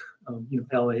talk.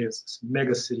 LA is this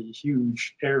mega city,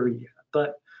 huge area,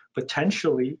 but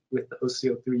potentially with the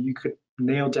OCO3, you could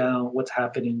nail down what's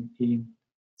happening in,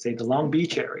 say, the Long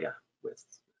Beach area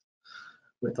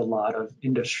with a lot of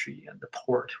industry and the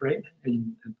port, right?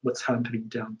 And what's happening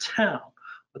downtown,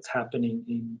 what's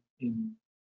happening in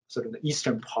sort of the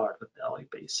eastern part of the LA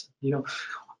basin.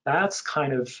 That's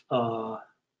kind of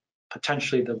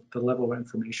potentially the level of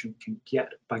information we can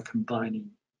get by combining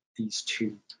these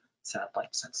two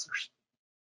satellite sensors.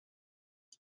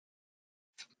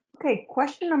 Okay,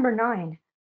 question number 9.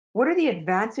 What are the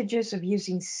advantages of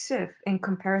using SIF in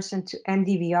comparison to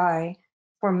NDVI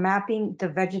for mapping the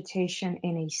vegetation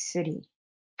in a city?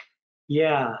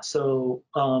 Yeah, so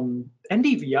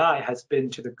NDVI has been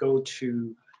to the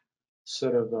go-to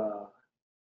sort of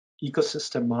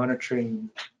ecosystem monitoring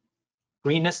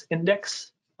greenness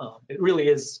index. It really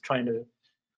is trying to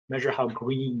measure how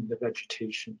green the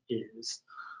vegetation is.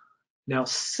 Now,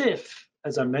 SIF,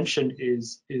 as I mentioned,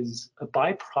 is a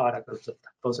byproduct of the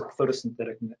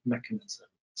photosynthetic mechanism.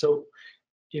 So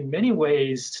in many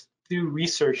ways, through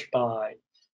research by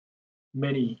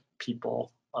many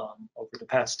people over the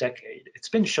past decade, it's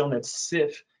been shown that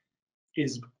SIF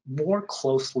is more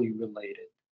closely related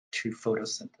to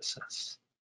photosynthesis.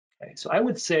 Okay, so I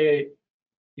would say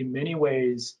in many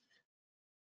ways,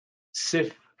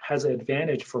 SIF has an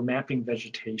advantage for mapping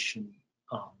vegetation,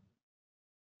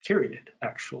 period,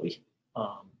 actually.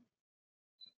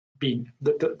 Being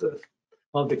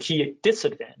the key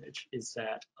disadvantage is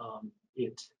that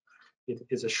it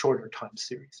is a shorter time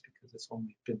series because it's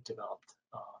only been developed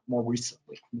more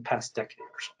recently, in the past decade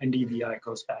or so. NDVI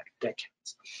goes back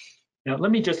decades. Now,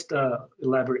 let me just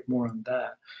elaborate more on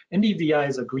that. NDVI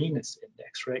is a greenness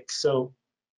index, right? So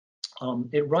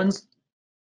it runs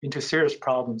into serious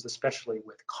problems, especially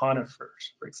with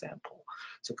conifers, for example.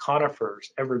 So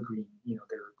conifers, evergreen,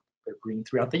 they're green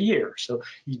throughout the year. So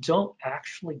you don't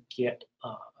actually get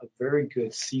a very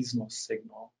good seasonal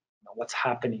signal, what's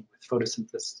happening with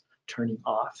photosynthesis turning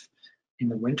off in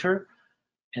the winter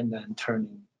and then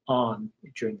turning on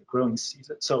during the growing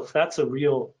season. So that's a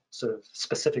real sort of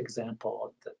specific example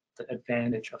of the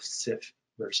advantage of SIF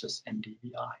versus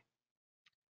NDVI.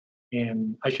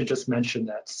 And I should just mention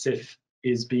that SIF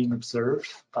is being observed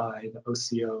by the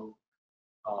OCO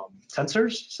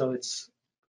sensors. So it's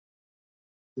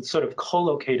sort of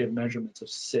co-located measurements of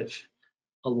SIF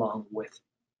along with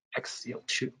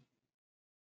XCO2.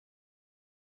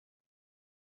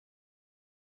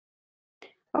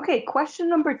 Okay, question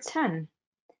number 10.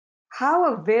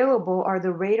 How available are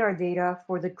the radar data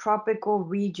for the tropical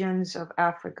regions of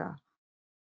Africa?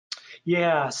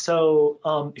 Yeah,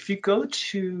 so if you go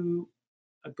to,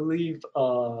 I believe,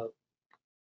 one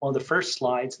of the first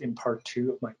slides in part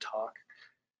 2 of my talk,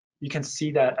 you can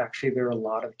see that actually there are a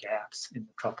lot of gaps in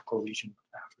the tropical region of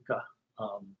Africa.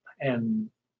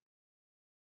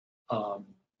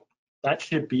 That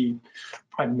should be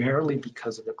primarily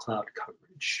because of the cloud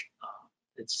coverage.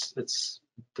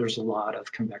 There's a lot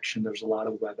of convection, there's a lot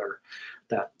of weather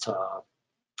that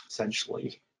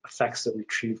essentially affects the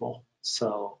retrieval.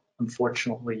 So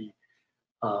unfortunately,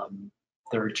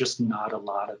 there are just not a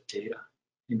lot of data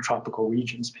in tropical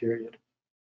regions, period.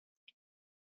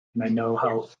 And I know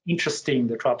how interesting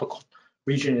the tropical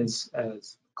region is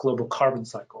as global carbon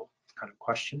cycle kind of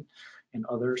question and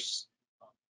others.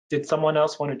 Did someone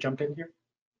else want to jump in here?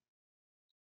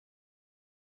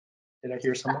 Did I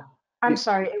hear someone? I'm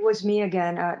sorry, it was me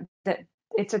again.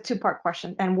 It's a 2-part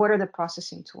question. And what are the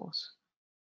processing tools?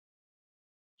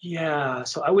 Yeah,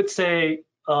 so I would say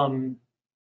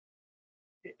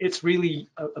it's really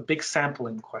a big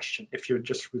sampling question if you're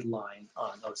just relying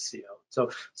on OCO.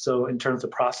 So in terms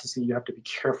of processing, you have to be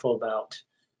careful about,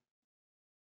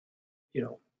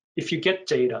 if you get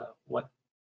data, what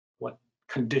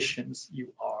conditions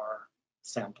you are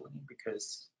sampling,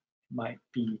 because it might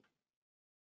be,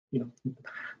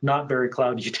 not very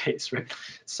cloudy days, right?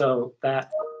 So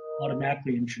that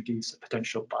automatically introduces a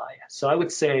potential bias. So I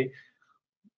would say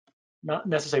not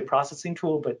necessarily processing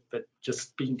tool, but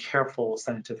just being careful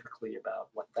scientifically about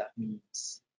what that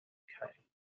means. Okay.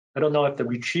 I don't know if the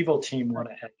retrieval team want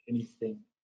to add anything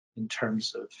in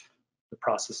terms of the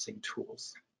processing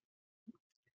tools.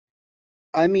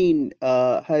 I mean,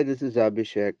 hi, this is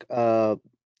Abhishek.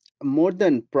 more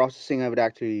than processing, I would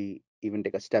actually even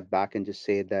take a step back and just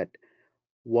say that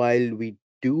while we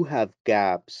do have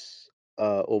gaps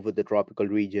over the tropical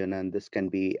region, and this can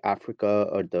be Africa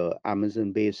or the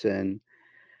Amazon basin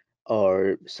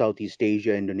or Southeast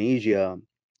Asia, Indonesia,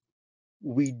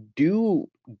 we do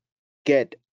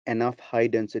get enough high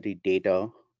density data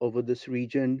over this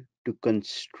region to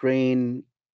constrain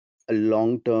a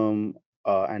long term,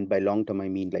 and by long term, I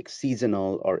mean like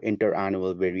seasonal or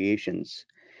interannual variations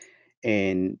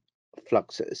in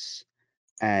fluxes.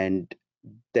 And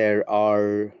there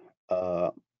are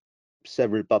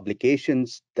several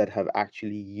publications that have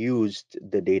actually used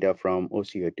the data from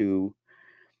OCO2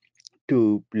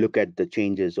 to look at the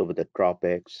changes over the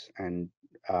tropics, and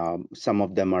some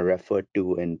of them are referred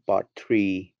to in part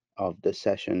 3 of the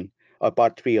session, or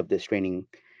part 3 of this training.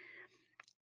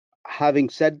 Having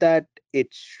said that,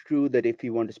 it's true that if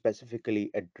you want to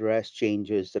specifically address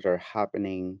changes that are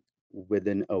happening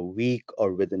within a week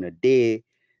or within a day,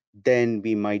 then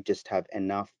we might just have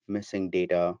enough missing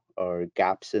data or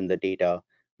gaps in the data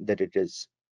that it is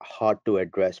hard to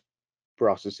address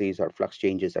processes or flux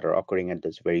changes that are occurring at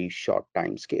this very short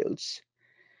time scales.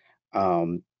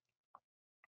 So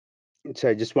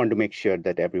I just want to make sure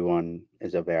that everyone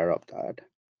is aware of that.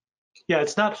 Yeah,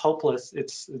 it's not hopeless.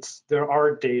 There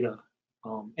are data,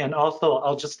 and also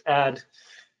I'll just add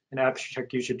an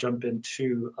abstract you should jump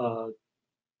into.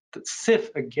 The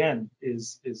SIF again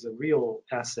is a real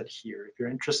asset here. If you're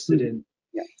interested in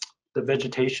the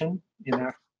vegetation in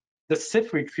Africa, the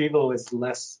SIF retrieval is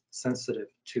less sensitive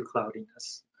to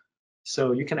cloudiness,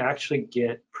 so you can actually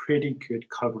get pretty good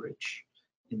coverage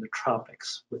in the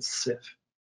tropics with SIF.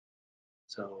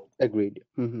 So agreed.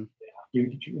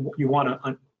 You want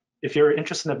to, if you're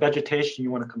interested in the vegetation,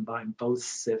 you want to combine both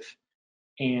SIF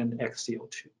and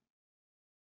XCO2.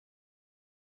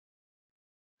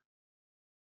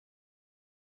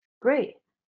 Great.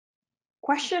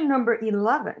 Question number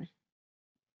 11.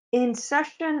 In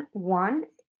session 1,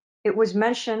 it was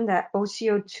mentioned that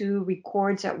OCO2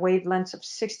 records at wavelengths of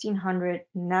 1600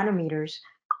 nanometers.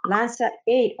 Landsat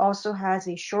 8 also has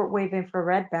a shortwave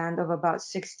infrared band of about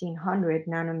 1600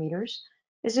 nanometers.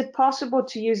 Is it possible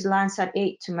to use Landsat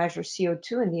 8 to measure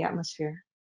CO2 in the atmosphere?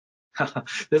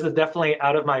 This is definitely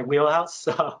out of my wheelhouse,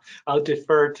 so I'll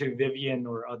defer to Vivian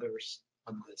or others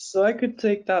on this. So I could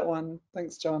take that one.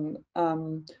 Thanks, John.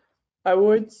 I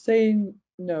would say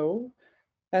no.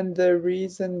 And the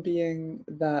reason being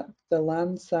that the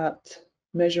Landsat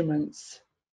measurements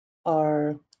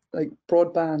are like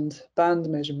broadband band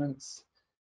measurements.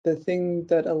 The thing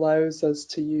that allows us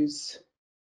to use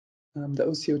the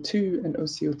OCO2 and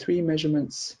OCO3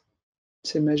 measurements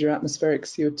to measure atmospheric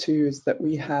CO2 is that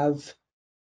we have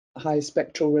high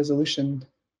spectral resolution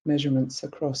measurements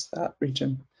across that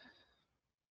region.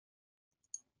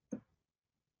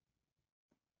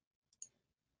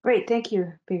 Great, thank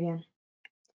you, Vivian.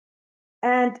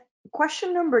 And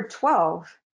question number 12,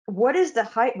 what is the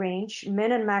height range,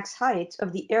 min and max height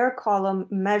of the air column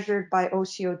measured by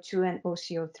OCO2 and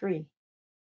OCO3?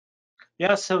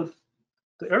 Yeah, so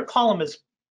the air column is,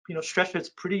 stretches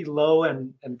pretty low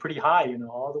and pretty high,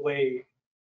 all the way,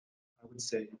 I would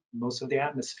say, most of the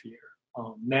atmosphere.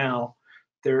 Now,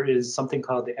 there is something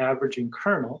called the averaging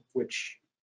kernel, which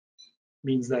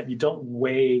means that you don't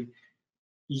weigh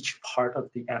each part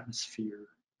of the atmosphere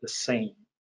the same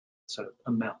sort of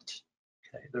amount.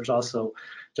 Okay. There's also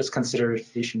just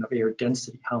consideration of air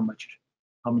density, how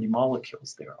many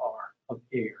molecules there are of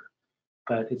air,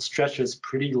 but it stretches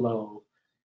pretty low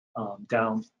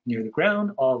down near the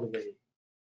ground all the way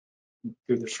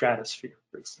through the stratosphere,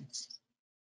 for instance.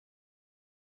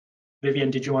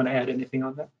 Vivian, did you want to add anything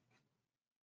on that?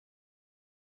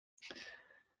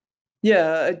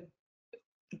 Yeah,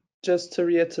 just to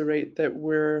reiterate that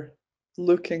we're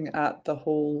looking at the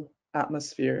whole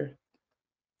atmosphere,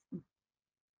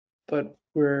 but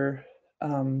we're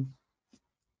the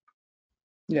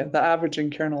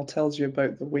averaging kernel tells you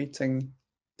about the weighting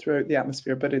throughout the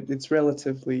atmosphere, but it's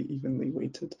relatively evenly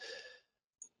weighted.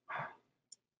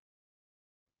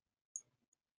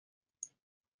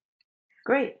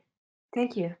 Great,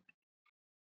 thank you.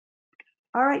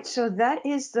 All right, so that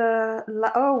is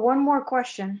one more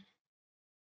question.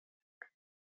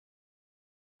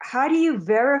 How do you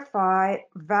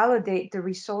validate the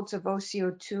results of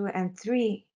OCO2 and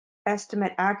 3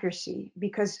 estimate accuracy?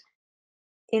 Because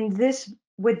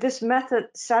with this method,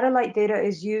 satellite data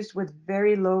is used with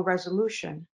very low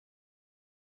resolution.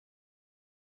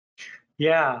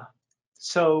 Yeah,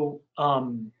 so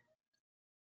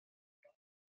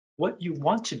what you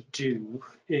want to do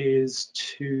is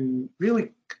to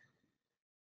really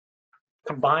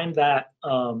combine that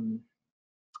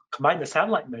combine the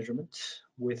satellite measurement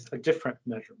with a different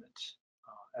measurement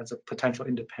as a potential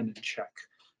independent check.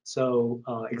 So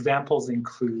examples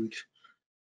include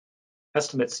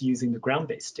estimates using the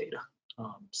ground-based data.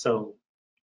 So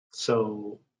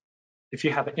if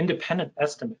you have an independent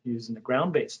estimate using the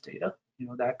ground-based data,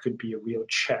 that could be a real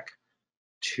check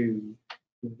to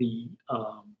the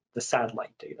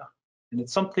satellite data. And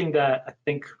it's something that I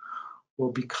think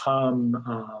will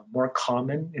become more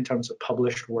common in terms of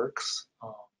published works.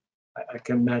 I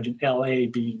can imagine LA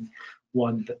being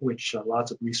one that which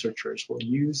lots of researchers will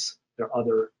use. There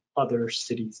are other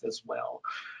cities as well.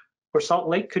 Where Salt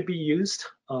Lake could be used,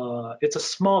 it's a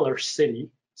smaller city,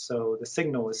 so the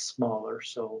signal is smaller.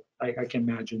 So I can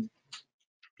imagine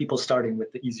people starting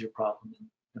with the easier problem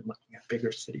and looking at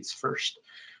bigger cities first.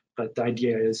 But the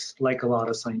idea is, like a lot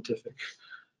of scientific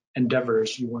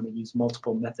endeavors, you want to use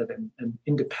multiple methods and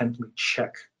independently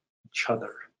check each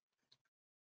other.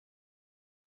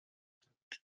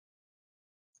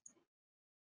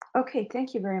 Okay,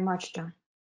 thank you very much, John.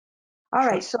 All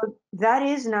Sure. right, so that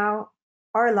is now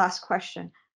our last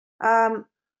question. So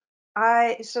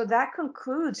that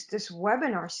concludes this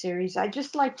webinar series. I'd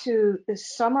just like to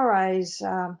summarize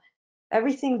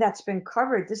everything that's been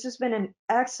covered. This has been an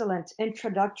excellent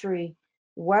introductory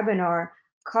webinar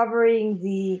covering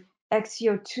the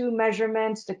XCO2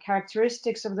 measurements, the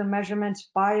characteristics of the measurements,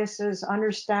 biases,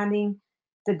 understanding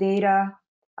the data.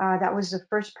 That was the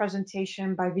first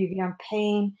presentation by Vivian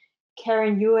Payne.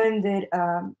 Karen Ewan did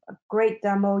a great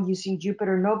demo using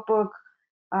Jupyter Notebook,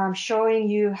 showing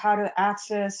you how to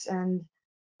access and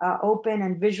open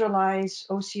and visualize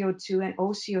OCO2 and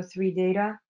OCO3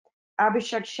 data.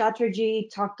 Abhishek Chatterjee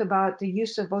talked about the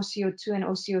use of OCO2 and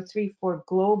OCO3 for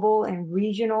global and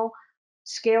regional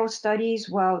scale studies,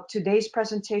 while today's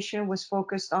presentation was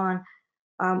focused on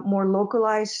more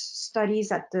localized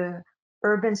studies at the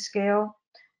urban scale.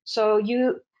 So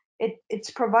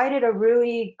it's provided a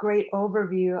really great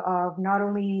overview of not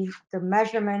only the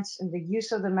measurements and the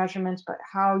use of the measurements, but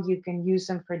how you can use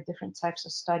them for different types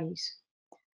of studies.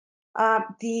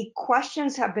 The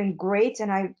questions have been great,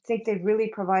 and I think they've really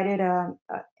provided an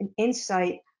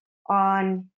insight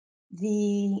on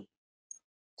the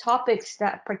topics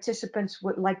that participants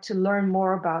would like to learn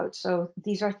more about. So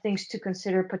these are things to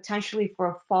consider potentially for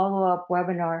a follow-up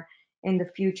webinar in the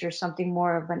future, something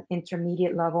more of an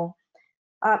intermediate level.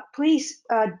 Please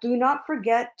do not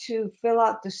forget to fill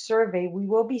out the survey. We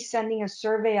will be sending a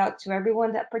survey out to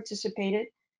everyone that participated.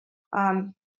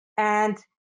 And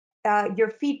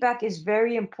your feedback is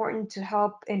very important to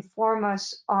help inform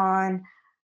us on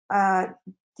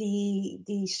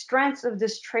the strengths of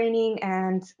this training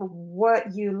and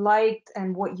what you liked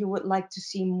and what you would like to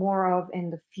see more of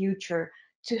in the future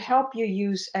to help you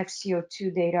use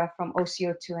XCO2 data from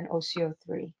OCO2 and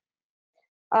OCO3.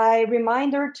 A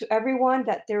reminder to everyone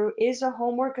that there is a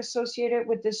homework associated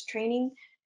with this training,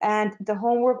 and the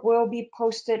homework will be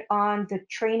posted on the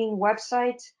training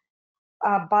website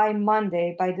by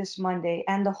this Monday,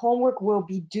 and the homework will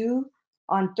be due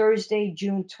on Thursday,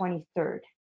 June 23rd.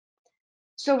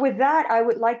 So with that, I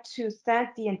would like to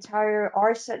thank the entire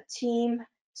ARSET team,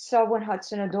 Selwyn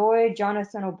Hudson-Odoi,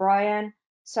 Jonathan O'Brien,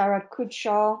 Sarah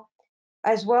Kutshaw,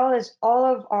 as well as all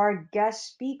of our guest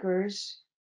speakers,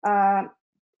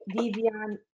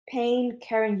 Vivian Payne,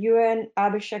 Karen Ewan,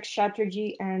 Abhishek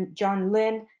Chatterjee, and John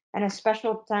Lin, and a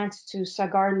special thanks to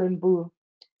Sagar Limbu.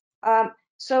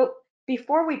 So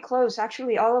before we close,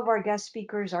 actually, all of our guest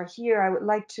speakers are here. I would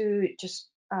like to just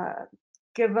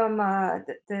give them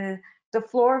the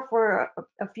floor for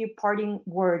a few parting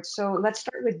words. So let's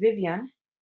start with Vivian.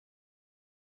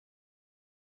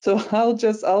 So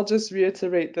I'll just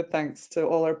reiterate the thanks to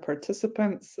all our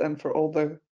participants and for all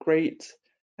the great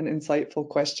and insightful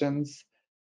questions.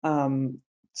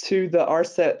 To the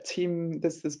ARSET team,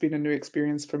 this has been a new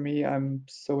experience for me. I'm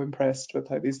so impressed with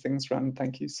how these things run.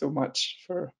 Thank you so much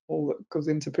for all that goes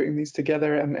into putting these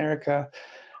together. And Erica,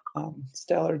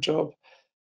 stellar job.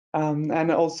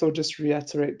 And also just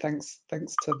reiterate thanks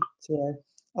to our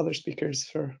other speakers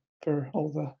for all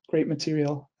the great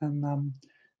material. And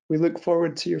we look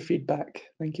forward to your feedback.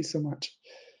 Thank you so much.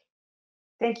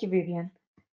 Thank you, Vivian.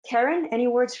 Karen, any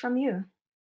words from you?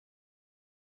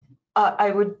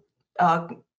 I would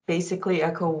basically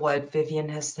echo what Vivian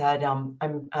has said.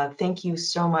 Thank you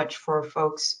so much for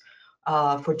folks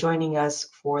for joining us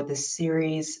for this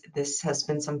series. This has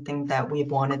been something that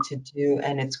we've wanted to do,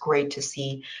 and it's great to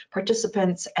see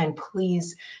participants. And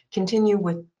please continue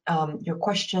with your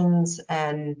questions.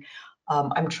 And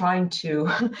I'm trying to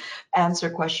answer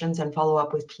questions and follow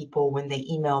up with people when they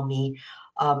email me.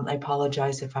 I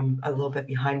apologize if I'm a little bit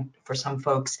behind for some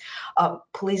folks.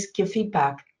 Please give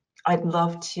feedback. I'd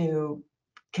love to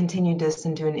continue this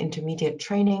and do an intermediate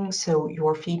training. So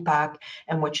your feedback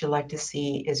and what you'd like to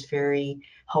see is very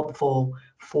helpful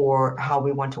for how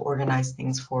we want to organize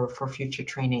things for future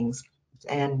trainings.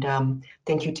 And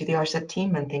thank you to the ARSET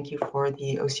team, and thank you for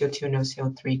the OCO2 and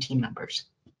OCO3 team members.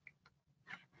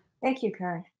 Thank you,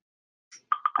 Karen.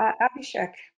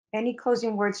 Abhishek, any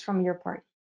closing words from your part?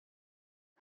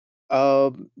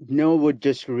 No, would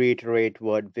just reiterate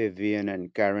what Vivian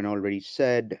and Karen already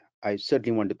said. I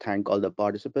certainly want to thank all the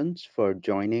participants for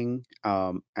joining,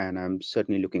 and I'm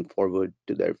certainly looking forward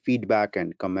to their feedback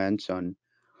and comments on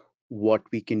what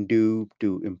we can do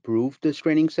to improve this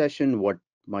training session, what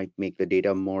might make the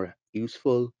data more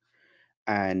useful,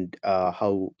 and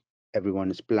how everyone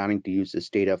is planning to use this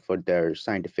data for their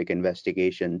scientific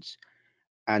investigations.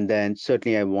 And then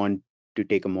certainly I want to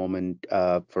take a moment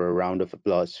for a round of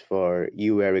applause for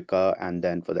you, Erica, and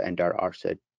then for the entire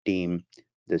ARSET team.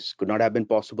 This could not have been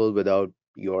possible without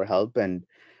your help and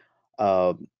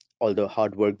uh, all the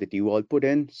hard work that you all put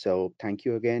in. So thank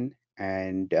you again.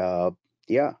 And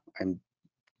yeah, I'm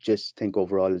just think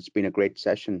overall it's been a great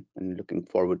session and looking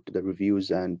forward to the reviews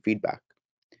and feedback.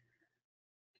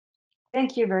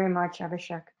 Thank you very much,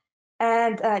 Abhishek.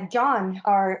 And John,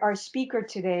 our speaker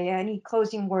today, any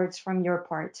closing words from your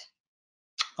part?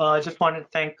 I just wanted to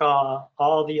thank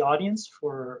all the audience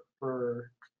for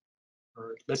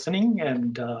listening,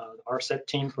 and our ARSET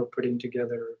team for putting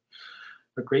together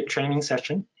a great training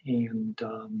session. And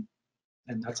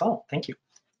that's all. Thank you.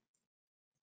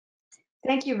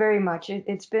 Thank you very much.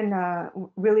 It's been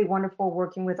really wonderful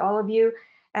working with all of you.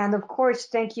 And of course,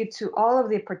 thank you to all of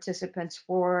the participants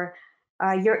for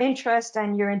your interest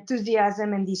and your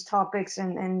enthusiasm in these topics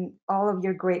and all of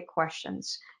your great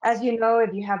questions. As you know,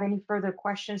 if you have any further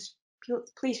questions,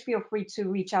 please feel free to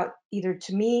reach out either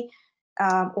to me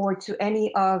or to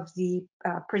any of the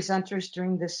presenters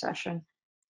during this session.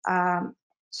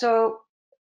 So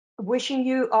wishing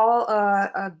you all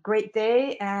a great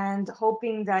day and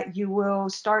hoping that you will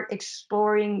start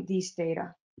exploring these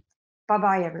data.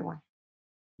 Bye-bye, everyone.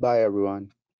 Bye,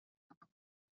 everyone.